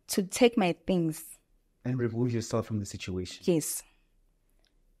 To take my things. And remove yourself from the situation. Yes.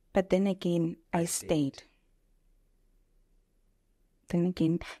 But then again, I stayed. Then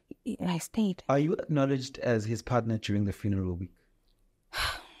again, I stayed. Are you acknowledged as his partner during the funeral week?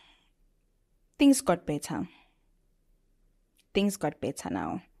 Things got better. Things got better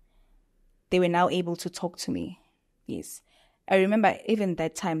now. They were now able to talk to me. Yes. I remember even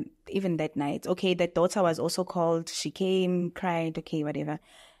that time, even that night. Okay, that daughter was also called. She came, cried, okay, whatever.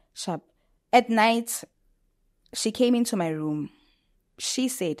 Sharp. At night, she came into my room. She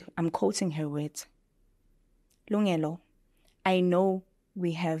said, I'm quoting her words, Lungelo, I know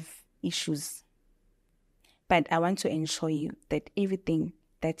we have issues, but I want to ensure you that everything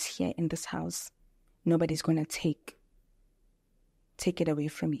that's here in this house, nobody's going to take it away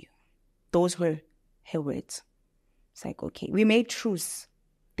from you. Those were her words. It's like, okay. We made truce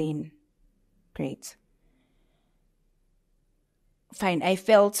then. Great. Fine. I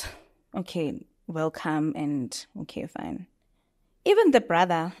felt, okay, welcome and okay, fine. Even the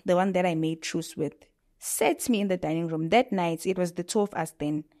brother, the one that I made truce with, sat me in the dining room. That night, it was the two of us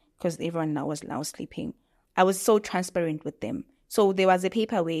then, because everyone now was sleeping. I was so transparent with them. So there was a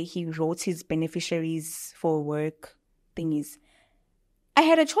paper where he wrote his beneficiaries for work thingies. I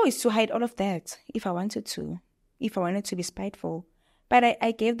had a choice to hide all of that if I wanted to be spiteful. But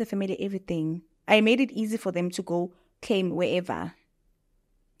I gave the family everything. I made it easy for them to go claim wherever.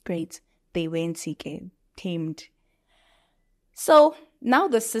 Great. They went, claimed. So now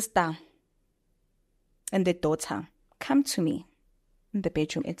the sister and the daughter come to me in the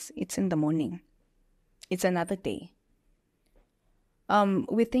bedroom. It's in the morning. It's another day.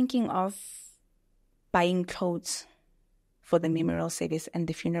 We're thinking of buying clothes for the memorial service and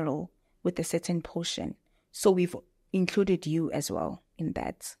the funeral with a certain portion. So we've included you as well in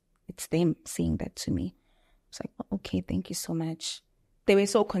that. It's them saying that to me. It's like, oh, okay, thank you so much. They were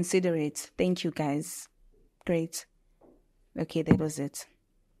so considerate. Thank you, guys. Great. Okay, that was it.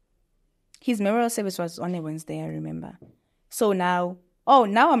 His memorial service was on a Wednesday, I remember. So now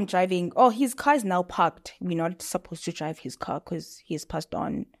I'm driving. Oh, his car is now parked. We're not supposed to drive his car because he's passed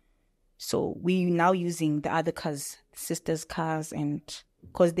on. So we're now using the other cars, sister's cars, and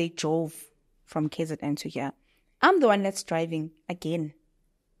because they drove from KZN to here. I'm the one that's driving again.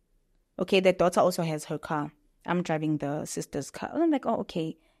 Okay, the daughter also has her car. I'm driving the sister's car. I'm like, oh,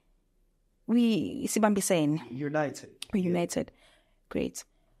 okay. We're united. Great.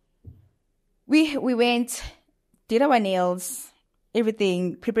 We went, did our nails,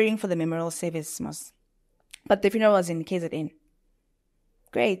 everything, preparing for the memorial service. But the funeral was in KZN.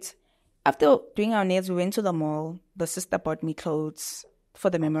 Great. After doing our nails, we went to the mall. The sister bought me clothes for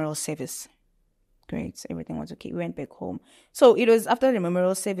the memorial service. Great. Everything was okay. We went back home. So it was after the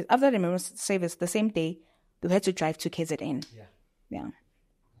memorial service. After the memorial service, the same day, we had to drive to KZN. Yeah.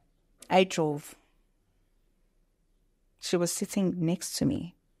 I drove. She was sitting next to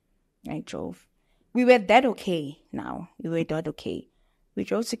me. I drove. We were that okay now. We were that okay. We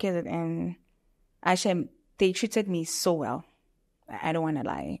drove together and actually, they treated me so well. I don't want to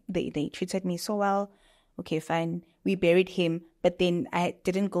lie. They treated me so well. Okay, fine. We buried him, but then I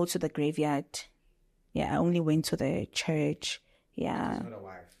didn't go to the graveyard. Yeah, I only went to the church. Yeah. She's not a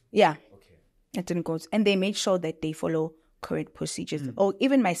wife. Yeah. Okay. I didn't go. And they made sure that they follow correct procedures. Oh,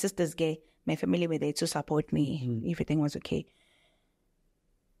 even my sister's gay. My family were there to support me. Everything was okay.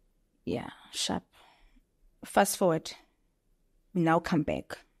 Yeah, sharp. Fast forward. We now come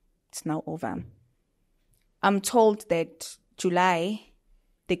back. It's now over. I'm told that July,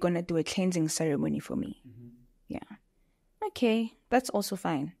 they're going to do a cleansing ceremony for me. Yeah. Okay, that's also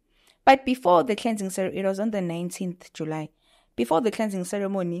fine. But before the cleansing ceremony, it was on the 19th July. Before the cleansing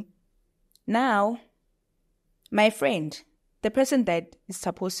ceremony, now, my friend, the person that is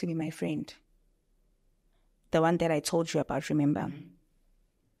supposed to be my friend, the one that I told you about, remember?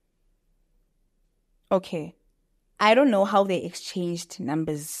 Okay. I don't know how they exchanged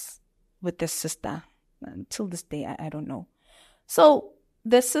numbers with the sister. Until this day, I don't know. So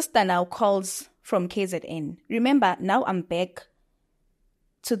the sister now calls from KZN. Remember, now I'm back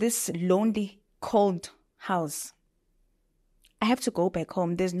to this lonely, cold house. I have to go back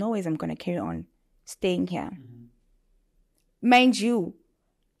home. There's no ways I'm going to carry on staying here. Mind you,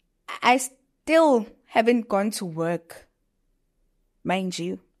 I still haven't gone to work. Mind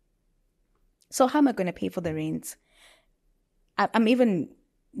you. So how am I going to pay for the rent? I'm even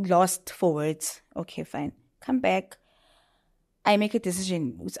lost for words. Okay, fine. Come back. I make a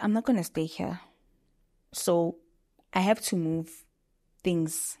decision. I'm not going to stay here. So I have to move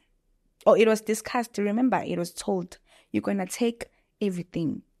things. Oh, it was discussed. Remember, it was told you're going to take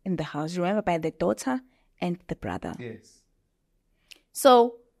everything in the house. Remember, by the daughter and the brother. Yes.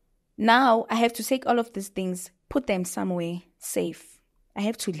 So now I have to take all of these things, put them somewhere safe. I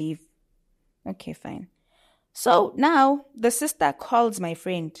have to leave. Okay, fine. So now the sister calls my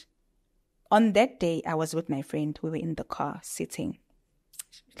friend. On that day, I was with my friend. We were in the car sitting.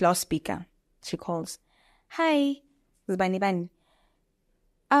 Loudspeaker. She calls. Hi, Zbani.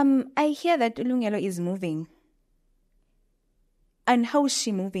 I hear that Lungelo is moving. And how is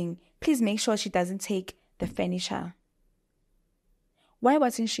she moving? Please make sure she doesn't take the furniture. Why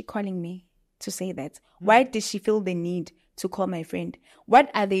wasn't she calling me to say that? Why did she feel the need to call my friend? What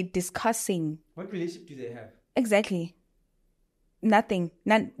are they discussing? What relationship do they have? Exactly. Nothing.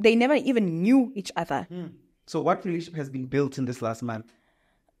 None. They never even knew each other. So what relationship has been built in this last month?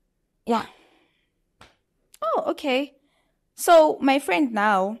 Yeah. Oh, okay. So my friend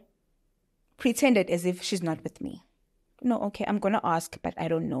now, pretended as if she's not with me. No, okay, I'm going to ask, but I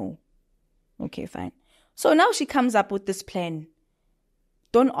don't know. Okay, fine. So now she comes up with this plan.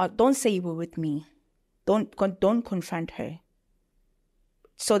 Don't say you were with me. Don't confront her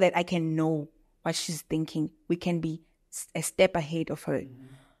so that I can know what she's thinking. We can be a step ahead of her.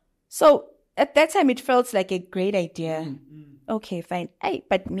 So at that time, it felt like a great idea. Okay, fine.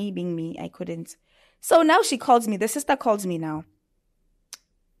 But me being me, I couldn't. So now she calls me. The sister calls me now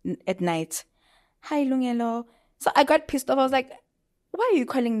at night. Hi, Lungelo. So I got pissed off. I was like, why are you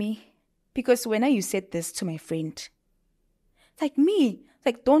calling me? Because when you said this to my friend, it's like me. It's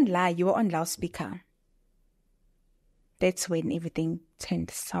like, don't lie. You were on loudspeaker. That's when everything turned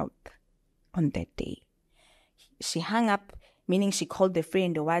south on that day. She hung up, meaning she called the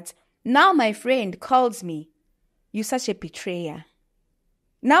friend or what. Now my friend calls me. You're such a betrayer.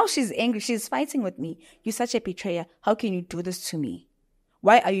 Now she's angry. She's fighting with me. You're such a betrayer. How can you do this to me?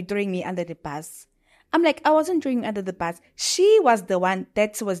 Why are you throwing me under the bus? I'm like, I wasn't throwing under the bus. She was the one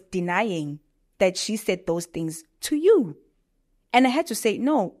that was denying that she said those things to you. And I had to say,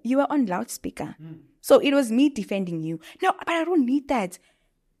 no, you were on loudspeaker. So it was me defending you. No, but I don't need that.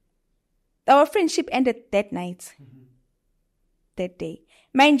 Our friendship ended that night. That day.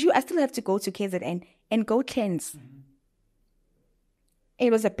 Mind you, I still have to go to KZN and go cleanse.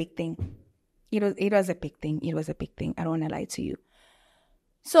 It was a big thing. It was a big thing. It was a big thing. I don't want to lie to you.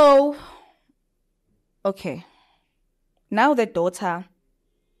 So, okay. Now the daughter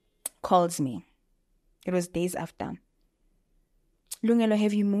calls me. It was days after. Lungelo,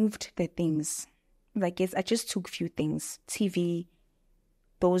 have you moved the things? Like, yes, I just took few things. TV,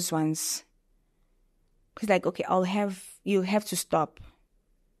 those ones. He's like, okay, you'll have to stop.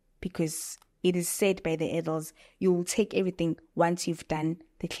 Because it is said by the elders, you will take everything once you've done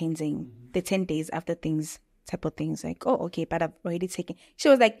the cleansing, the 10 days after things, type of things. Like, oh, okay, but I've already taken. She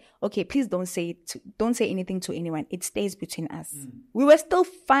was like, okay, please don't say anything to anyone. It stays between us. We were still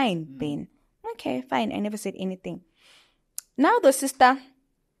fine then. Okay, fine. I never said anything. Now the sister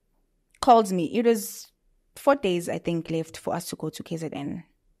calls me. It was 4 days, I think, left for us to go to KZN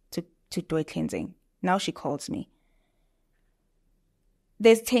to do a cleansing. Now she calls me.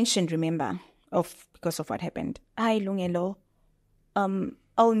 There's tension, remember, because of what happened. Hi, Lungelo.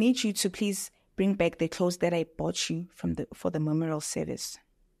 I'll need you to please bring back the clothes that I bought you for the memorial service.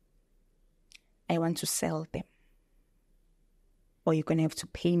 I want to sell them. Or you're going to have to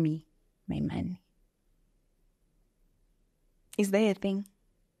pay me my money. Is there a thing?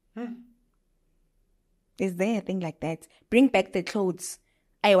 Is there a thing like that? Bring back the clothes.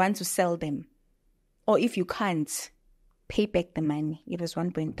 I want to sell them. Or if you can't, pay back the money. It was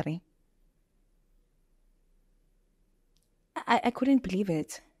 1.3. I couldn't believe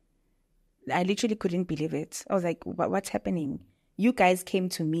it. I literally couldn't believe it. I was like, what's happening? You guys came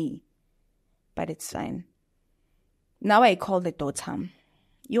to me. But it's fine. Now I call the daughter.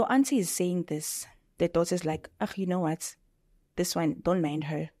 Your auntie is saying this. The daughter's like, you know what? This one, don't mind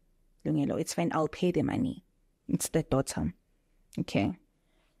her. Lungelo, it's fine. I'll pay the money. It's the daughter. Okay.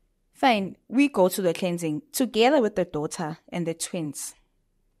 Fine. We go to the cleansing together with the daughter and the twins.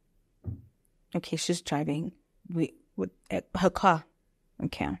 Okay, she's driving with her car.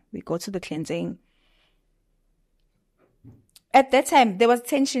 Okay. We go to the cleansing. At that time, there was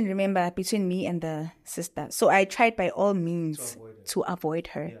tension, remember, between me and the sister. So I tried by all means to avoid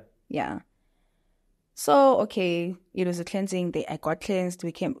her. Yeah. So, okay, it was a cleansing. I got cleansed.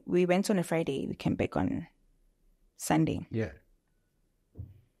 We went on a Friday. We came back on Sunday. Yeah.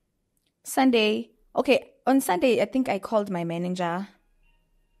 Sunday. Okay, on Sunday, I think I called my manager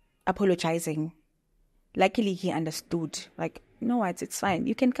apologizing. Luckily, he understood. Like, no, what, it's fine.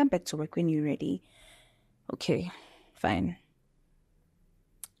 You can come back to work when you're ready. Okay, fine.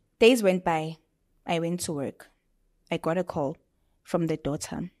 Days went by. I went to work. I got a call from the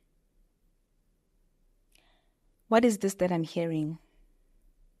daughter. What is this that I'm hearing?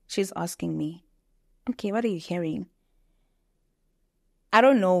 She's asking me. Okay, what are you hearing? I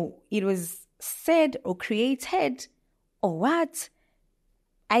don't know. It was said or created or what?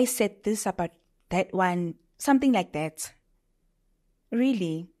 I said this about that one. Something like that.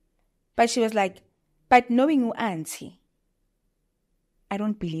 Really? But she was like, but knowing who auntie, I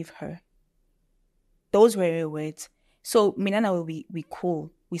don't believe her. Those were her words. So, Minana, we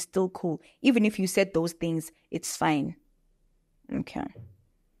cool. We still cool. Even if you said those things, it's fine. Okay.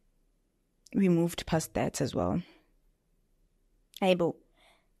 We moved past that as well. Aibo.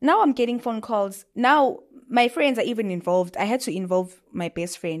 Now I'm getting phone calls. Now my friends are even involved. I had to involve my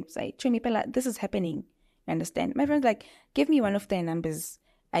best friend. It's like, Chumipela, this is happening. You understand? My friend's like, give me one of their numbers.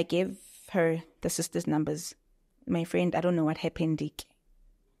 I gave her the sister's numbers. My friend, I don't know what happened.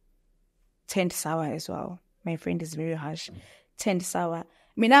 turned sour as well. My friend is very harsh. Turned sour. I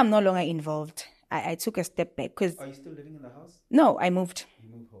mean, I'm no longer involved. I took a step back because... Are you still living in the house? No, I moved. You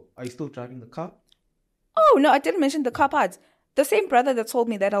moved home. Are you still driving the car? Oh, no, I didn't mention the car part. The same brother that told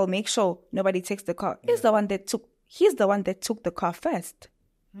me that I'll make sure nobody takes the car. He's the one that took the car first.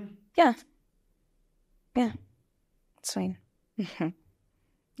 Yeah. Yeah. It's fine.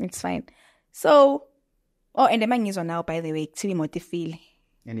 It's fine. So, and the man is on now, by the way, Cinematography.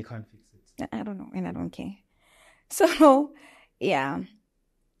 And you can't fix it. I don't know, and I don't care. So, yeah.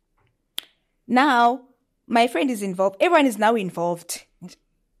 Now, my friend is involved. Everyone is now involved.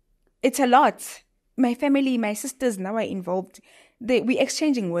 It's a lot. My family, my sisters now are involved. We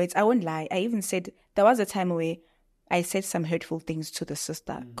exchanging words. I won't lie. I even said, there was a time where I said some hurtful things to the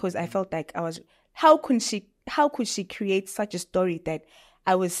sister because I felt like how could she create such a story that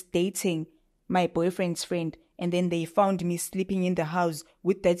I was dating my boyfriend's friend and then they found me sleeping in the house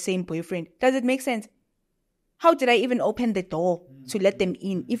with that same boyfriend? Does it make sense? How did I even open the door to let them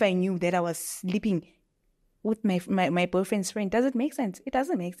in if I knew that I was sleeping with my boyfriend's friend? Does it make sense? It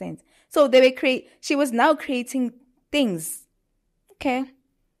doesn't make sense. So she was now creating things. Okay.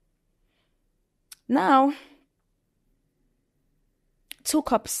 Now, 2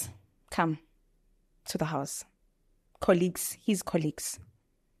 cops come to the house. His colleagues.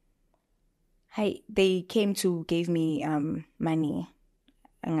 They came to give me money,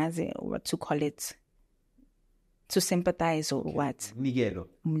 what to call it, to sympathize or what? Mnigelo.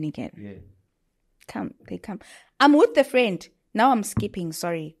 Yeah. They come. I'm with the friend. Now I'm skipping,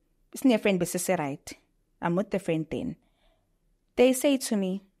 sorry. It's not a friend, but it's right. I'm with the friend then. They say to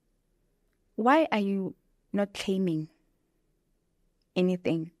me, why are you not claiming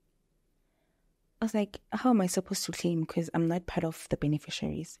anything? I was like, how am I supposed to claim? Because I'm not part of the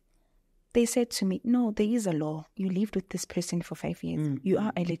beneficiaries. They said to me, no, there is a law. You lived with this person for 5 years. You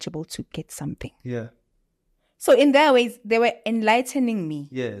are eligible to get something. Yeah. So in their ways, they were enlightening me.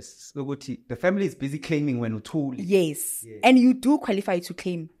 Yes. So the family is busy claiming when we're told. Yes. Yeah. And you do qualify to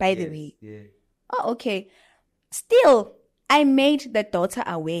claim, by the way. Yeah. Oh, okay. Still, I made the daughter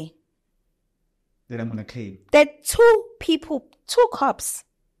aware. Then I'm going to claim. That 2 cops,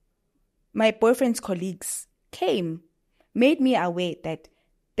 my boyfriend's colleagues, made me aware that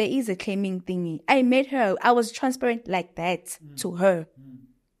there is a claiming thingy. I was transparent like that to her.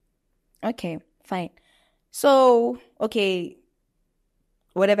 Okay, fine. So, okay,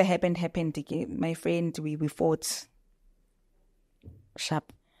 whatever happened. Again. My friend, we fought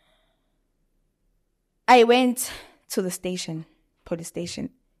sharp. I went to the police station,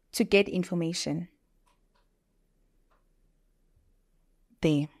 to get information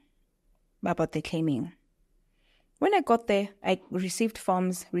there about the claiming. When I got there, I received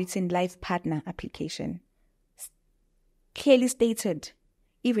forms written life partner application. Clearly stated,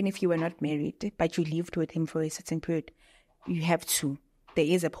 even if you were not married, but you lived with him for a certain period, you have to. There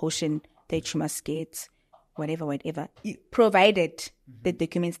is a portion that you must get, whatever. Provided the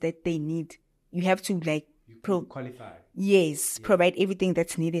documents that they need. You have to qualify. Yes, yeah. Provide everything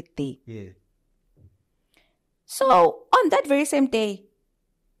that's needed there. Yeah. So on that very same day,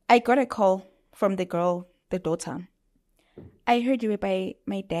 I got a call from the daughter. I heard you were by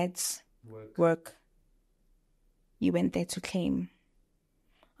my dad's work. You went there to claim.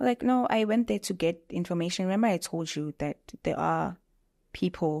 I was like, no, I went there to get information. Remember I told you that there are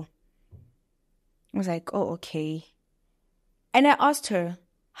people. I was like, oh, okay. And I asked her,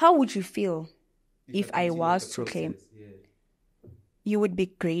 how would you feel if I was to claim? Yeah. You would be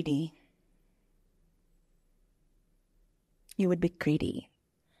greedy. You would be greedy.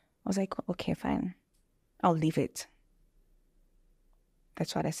 I was like, okay, fine. I'll leave it.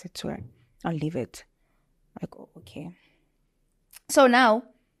 That's what I said to her. I'll leave it. Like, oh, okay. So now,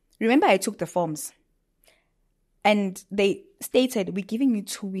 remember I took the forms. And they stated, we're giving you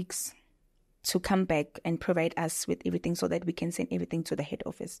 2 weeks to come back and provide us with everything so that we can send everything to the head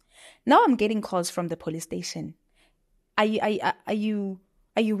office. Now I'm getting calls from the police station. Are you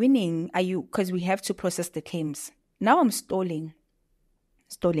winning? Because we have to process the claims. Now I'm stalling.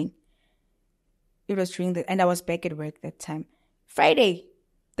 It was and I was back at work that time. Friday,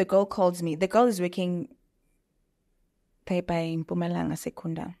 the girl calls me. The girl is working by Mpumalanga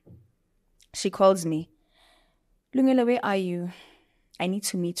Secunda. She calls me. Lungelo, where are you? I need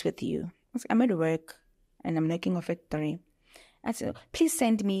to meet with you. I'm at work and I'm knocking off at 3. I said, please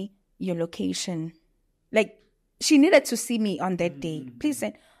send me your location. Like, she needed to see me on that day. Please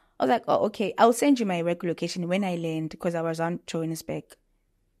send. I was like, oh, okay. I'll send you my work location when I land because I was on Johannesburg.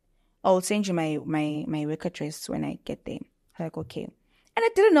 I'll send you my work address when I get there. I'm like, okay. And I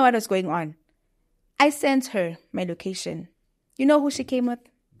didn't know what was going on. I sent her my location. You know who she came with?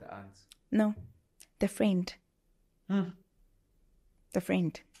 The aunt. No. The friend. The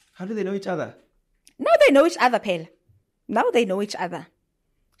friend. How do they know each other? Now they know each other, Pale. Now they know each other.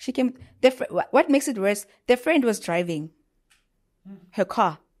 She came. What makes it worse? The friend was driving her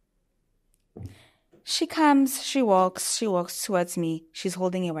car. She comes. She walks towards me. She's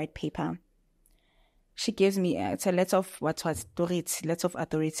holding a white paper. She gives me it's a letter of letter of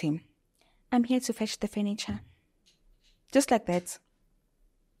authority. I'm here to fetch the furniture. Just like that.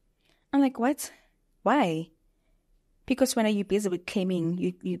 I'm like, what? Why? Because when are you busy with claiming?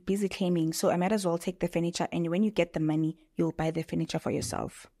 You're busy claiming, so I might as well take the furniture, and when you get the money, you'll buy the furniture for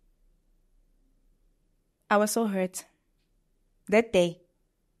yourself. I was so hurt. That day,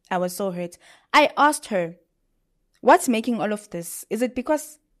 I was so hurt. I asked her, what's making all of this? Is it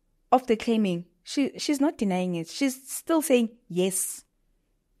because of the claiming? She's not denying it. She's still saying, yes.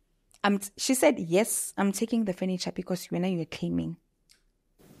 She said, yes, I'm taking the furniture because when are you claiming?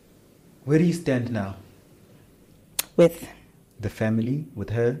 Where do you stand now? With the family, with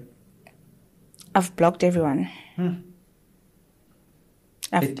her? I've blocked everyone.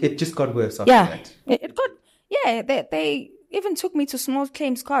 It just got worse after that. It got, they even took me to small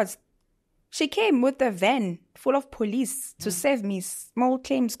claims courts. She came with a van full of police to serve me small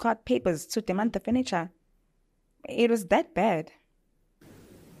claims court papers to demand the furniture. It was that bad.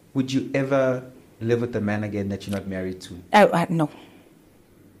 Would you ever live with a man again that you're not married to? No.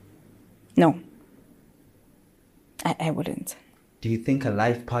 No. I wouldn't. Do you think a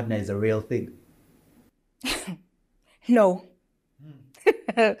life partner is a real thing? No.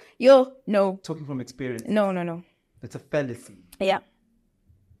 No. Talking from experience. No. It's a fallacy. Yeah.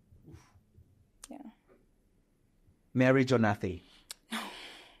 Marriage or nothing? No.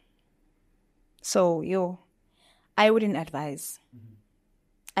 So, I wouldn't advise.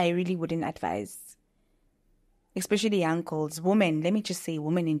 I really wouldn't advise. Especially uncles, women, let me just say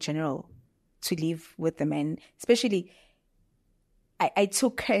women in general, to live with the men. Especially, I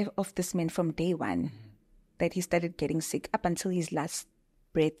took care of this man from day one that he started getting sick up until his last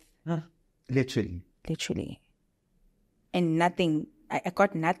breath. Literally. And nothing, I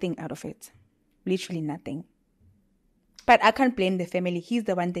got nothing out of it. Literally nothing. But I can't blame the family. He's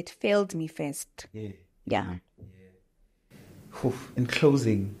the one that failed me first. Yeah. In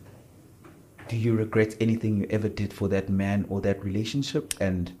closing, do you regret anything you ever did for that man or that relationship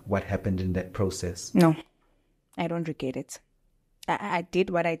and what happened in that process? No, I don't regret it. I did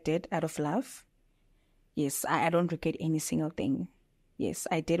what I did out of love. Yes, I don't regret any single thing. Yes,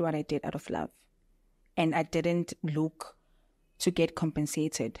 I did what I did out of love. And I didn't look to get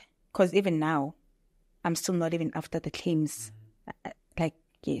compensated. Because even now, I'm still not even after the claims.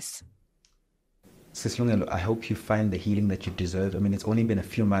 Yes. Sis Lungelo, I hope you find the healing that you deserve. I mean, it's only been a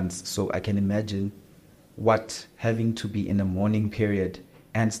few months, so I can imagine what having to be in a mourning period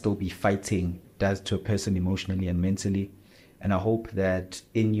and still be fighting does to a person emotionally and mentally. And I hope that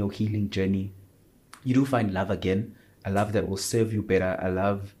in your healing journey, you do find love again, a love that will serve you better, a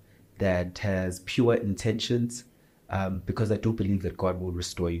love that has pure intentions, because I do believe that God will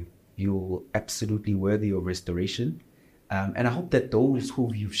restore you. You're absolutely worthy of restoration. And I hope that those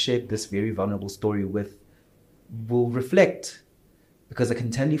who you've shared this very vulnerable story with will reflect, because I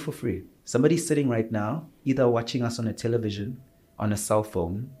can tell you for free, somebody's sitting right now, either watching us on a television, on a cell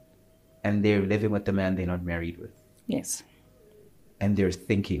phone, and they're living with the man they're not married with. Yes. And they're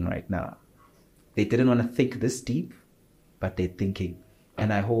thinking right now. They didn't want to think this deep, but they're thinking.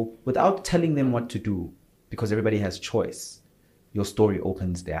 And I hope, without telling them what to do, because everybody has choice, your story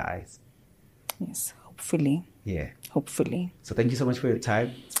opens their eyes. Yes, hopefully. Yeah. Hopefully. So thank you so much for your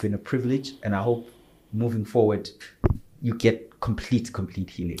time. It's been a privilege, and I hope moving forward you get complete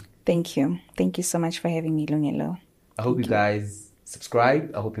healing. Thank you. Thank you so much for having me, Lungelo. I hope you guys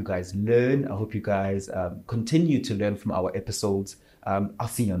subscribe. I hope you guys learn. I hope you guys continue to learn from our episodes. I'll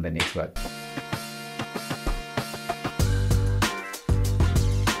see you on the next one.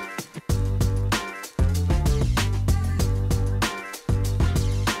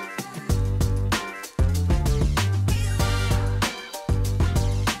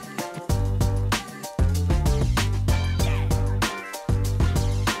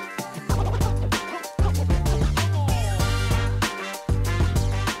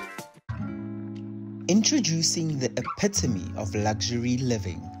 Introducing the epitome of luxury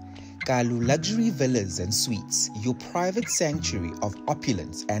living, Kalu Luxury Villas and Suites, your private sanctuary of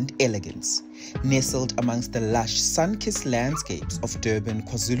opulence and elegance. Nestled amongst the lush, sun-kissed landscapes of Durban,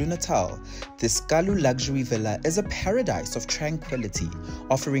 KwaZulu-Natal, this Kalu Luxury Villa is a paradise of tranquility,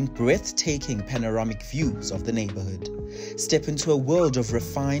 offering breathtaking panoramic views of the neighborhood. Step into a world of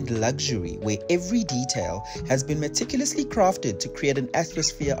refined luxury where every detail has been meticulously crafted to create an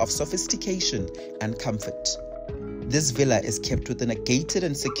atmosphere of sophistication and comfort. This villa is kept within a gated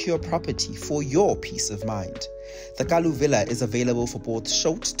and secure property for your peace of mind. The Kalu Villa is available for both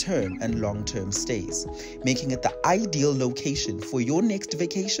short-term and long-term stays, making it the ideal location for your next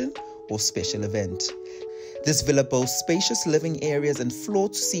vacation or special event. This villa boasts spacious living areas and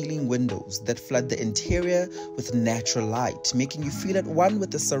floor-to-ceiling windows that flood the interior with natural light, making you feel at one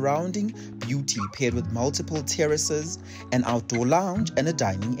with the surrounding beauty, paired with multiple terraces, an outdoor lounge, and a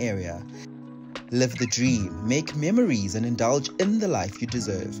dining area. Live the dream, make memories, and indulge in the life you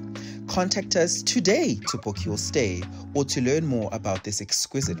deserve. Contact us today to book your stay or to learn more about this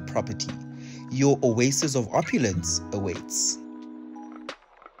exquisite property. Your oasis of opulence awaits.